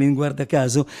Margolin, guarda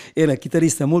caso era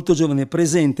chitarrista molto giovane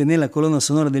presente nella colonna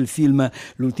sonora del film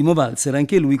L'ultimo valzer,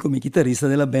 anche lui come chitarrista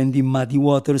della band di Muddy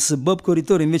Waters. Bob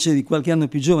Corritore invece di qualche anno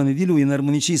più giovane di lui, un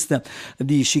armonicista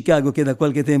di Chicago che da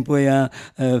qualche tempo è a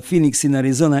Phoenix in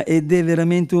Arizona ed è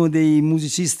veramente uno dei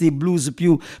musicisti blues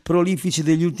più prolifici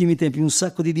degli ultimi tempi, un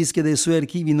sacco di dischi dai suoi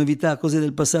archivi, novità, cose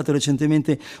del passato,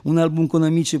 recentemente un album con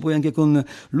amici, poi anche con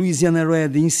Louisiana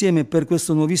Red, insieme per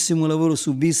questo nuovissimo lavoro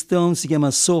su V-Stone, si chiama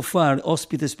So Far,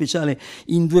 ospite speciale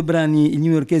in 2 brani il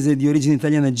newyorkese di origine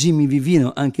italiana Jimmy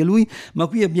Vivino, anche lui, ma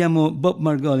qui abbiamo Bob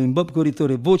Margolin, Bob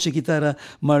Corritore, voce, chitarra,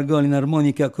 Margolin,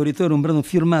 armonica, Corritore, un brano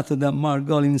firmato da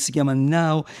Margolin, si chiama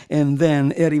Now and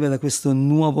Then e arriva da questo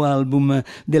nuovo album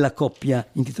della coppia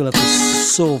intitolato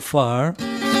So Far.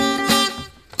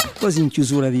 Quasi in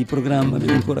chiusura di programma,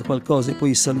 abbiamo ancora qualcosa e poi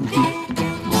i saluti.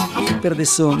 Per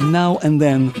adesso Now and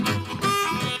Then,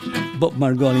 Bob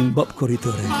Margolin, Bob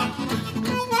Corritore.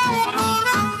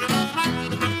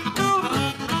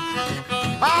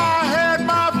 I had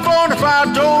my fun if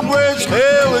I don't raise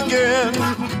hell again.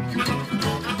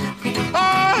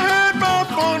 I had my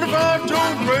fun if I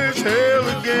don't raise hell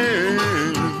again.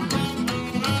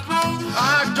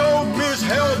 I don't miss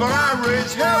hell, but I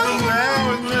raise hell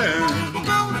now and then.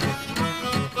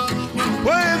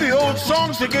 Play the old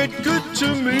songs that get good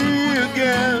to me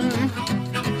again.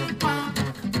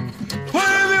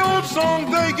 Play the old songs,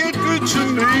 they get good to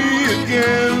me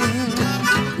again.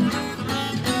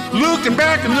 Looking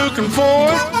back and looking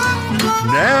forward,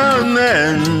 now and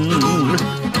then.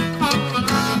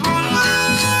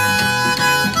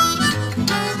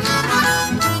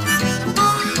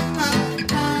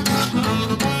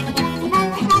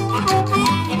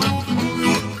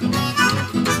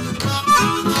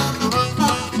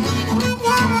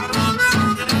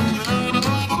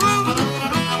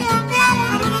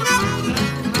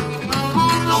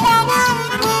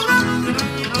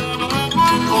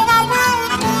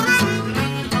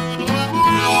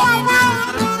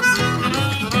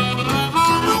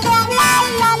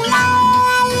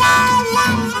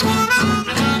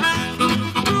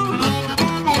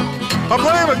 I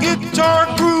play my guitar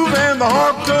groove and the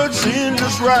harp cuts in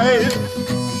just right.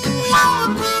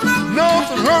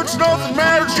 Nothing hurts, nothing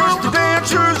matters, just the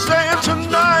dancers dance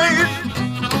tonight.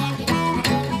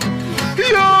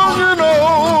 Young and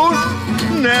old,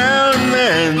 now and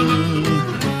then.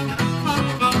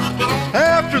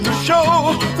 After the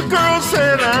show, the girl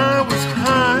said I was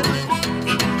high.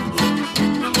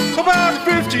 About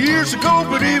 50 years ago,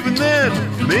 but even then,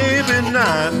 maybe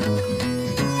not.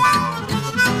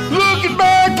 Looking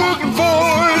back, looking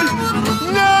forward,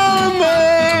 now and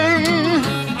then.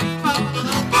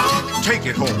 Take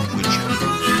it home with you.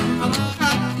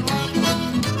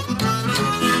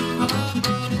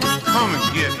 Come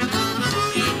and get it.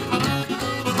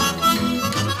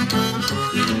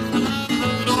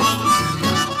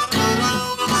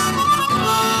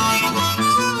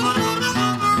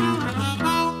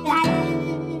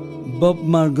 Bob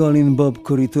Margolin, Bob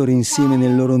Corritore insieme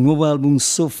nel loro nuovo album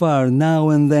So Far,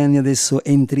 Now and Then. Adesso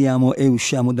entriamo e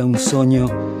usciamo da un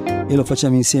sogno e lo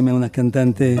facciamo insieme a una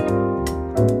cantante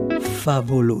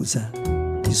favolosa.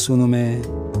 Il suo nome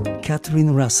è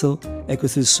Catherine Russell e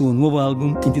questo è il suo nuovo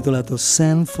album intitolato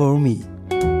Send For Me.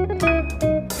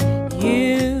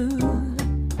 You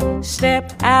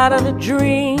stepped out of a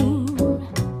dream.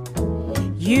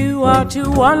 You are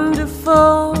too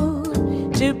wonderful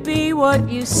to be what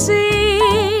you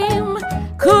seem.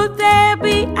 Could there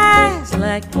be eyes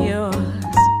like yours?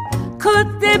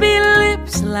 Could there be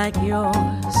lips like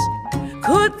yours?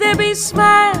 Could there be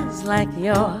smiles like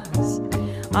yours?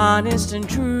 Honest and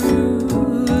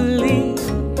truly,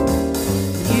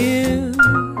 you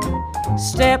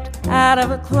stepped out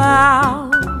of a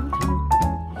cloud.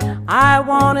 I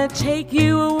wanna take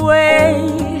you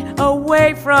away,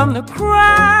 away from the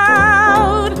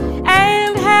crowd,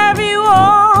 and have you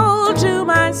all to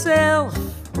myself,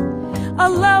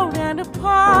 alone and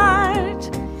apart,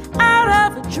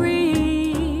 out of a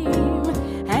dream,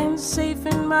 and safe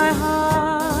in my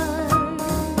heart.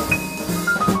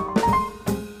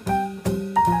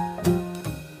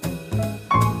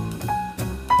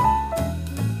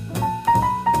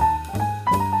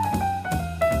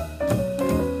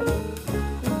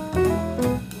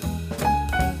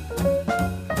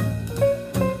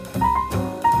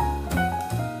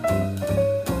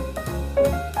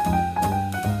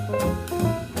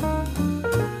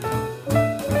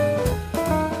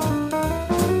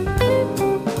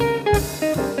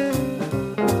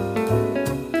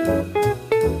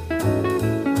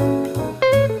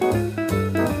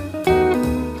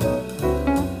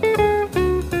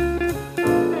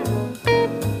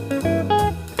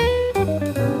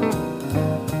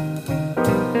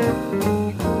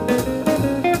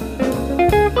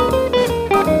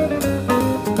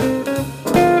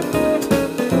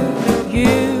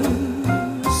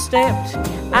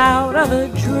 of a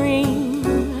dream.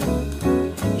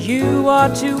 You are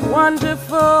too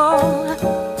wonderful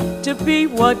to be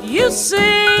what you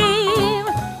seem.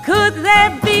 Could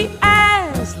there be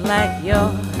eyes like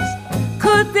yours?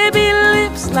 Could there be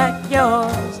lips like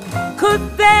yours? Could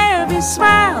there be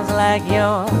smiles like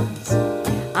yours?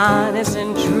 Honest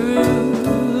and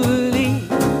truly,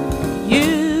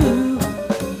 you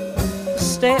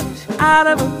stepped out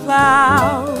of a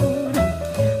cloud.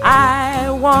 I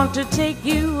want to take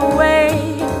you away,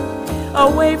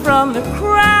 away from the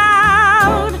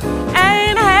crowd,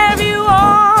 and have you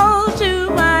all to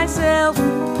myself,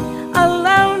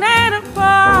 alone and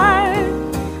apart,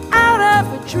 out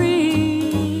of a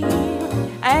dream,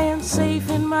 and safe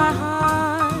in my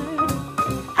heart,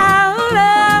 out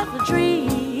of a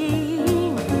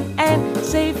dream, and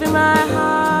safe in my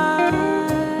heart,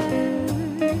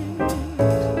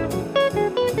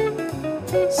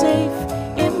 safe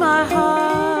in my heart.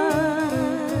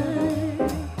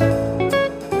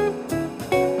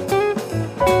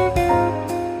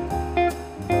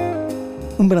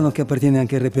 Un brano che appartiene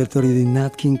anche al repertorio di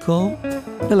Nat King Cole,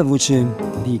 dalla voce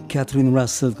di Catherine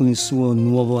Russell con il suo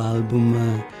nuovo album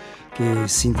che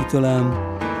si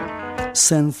intitola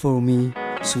Send For Me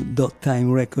su Dot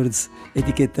Time Records,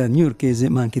 etichetta newyorkese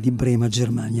ma anche di Brema,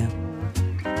 Germania.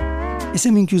 E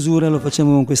siamo in chiusura, lo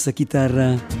facciamo con questa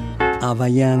chitarra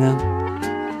hawaiana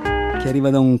che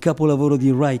arriva da un capolavoro di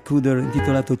Ry Cooder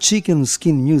intitolato Chicken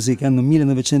Skin Music, anno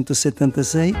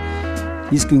 1976,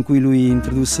 disco in cui lui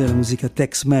introdusse la musica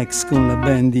Tex-Mex con la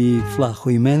band di Flaco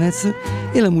Jimenez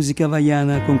e la musica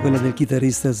hawaiana con quella del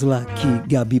chitarrista Slacky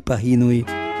Gabi Pahinui.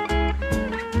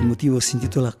 Il motivo si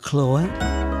intitola Chloe,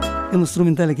 è uno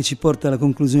strumentale che ci porta alla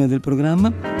conclusione del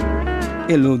programma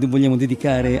e lo vogliamo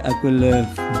dedicare a quel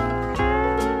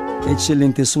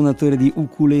eccellente suonatore di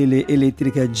ukulele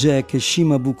elettrica Jack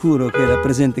Shimabukuro, che era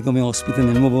presente come ospite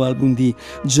nel nuovo album di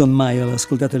John Mayer,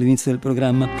 ascoltato all'inizio del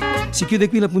programma. Si chiude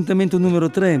qui l'appuntamento numero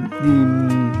 3 di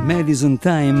Madison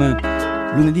Time,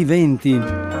 lunedì 20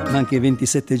 ma anche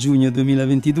 27 giugno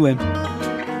 2022.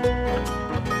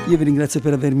 Io vi ringrazio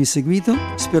per avermi seguito,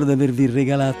 spero di avervi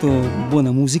regalato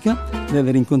buona musica, di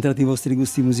aver incontrato i vostri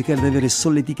gusti musicali, di aver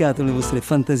solleticato le vostre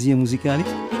fantasie musicali.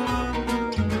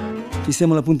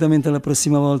 Fissiamo l'appuntamento alla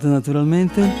prossima volta,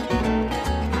 naturalmente.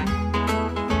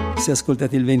 Se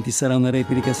ascoltate il 20 sarà una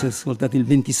replica, se ascoltate il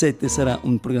 27 sarà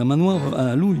un programma nuovo,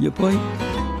 a luglio poi.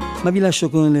 Ma vi lascio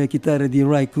con le chitarre di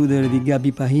Ry Cooder e di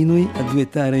Gabi Pahinui a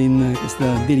duettare in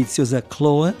questa deliziosa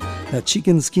Chloe, la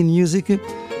Chicken Skin Music.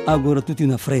 Auguro a tutti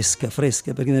una fresca,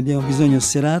 perché ne abbiamo bisogno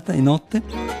serata e notte.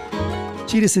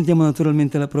 Ci risentiamo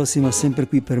naturalmente alla prossima, sempre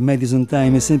qui per Madison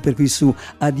Time e sempre qui su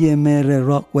ADMR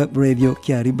Rock Web Radio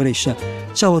Chiari Brescia.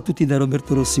 Ciao a tutti da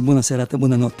Roberto Rossi, buona serata,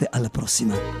 buonanotte, alla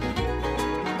prossima.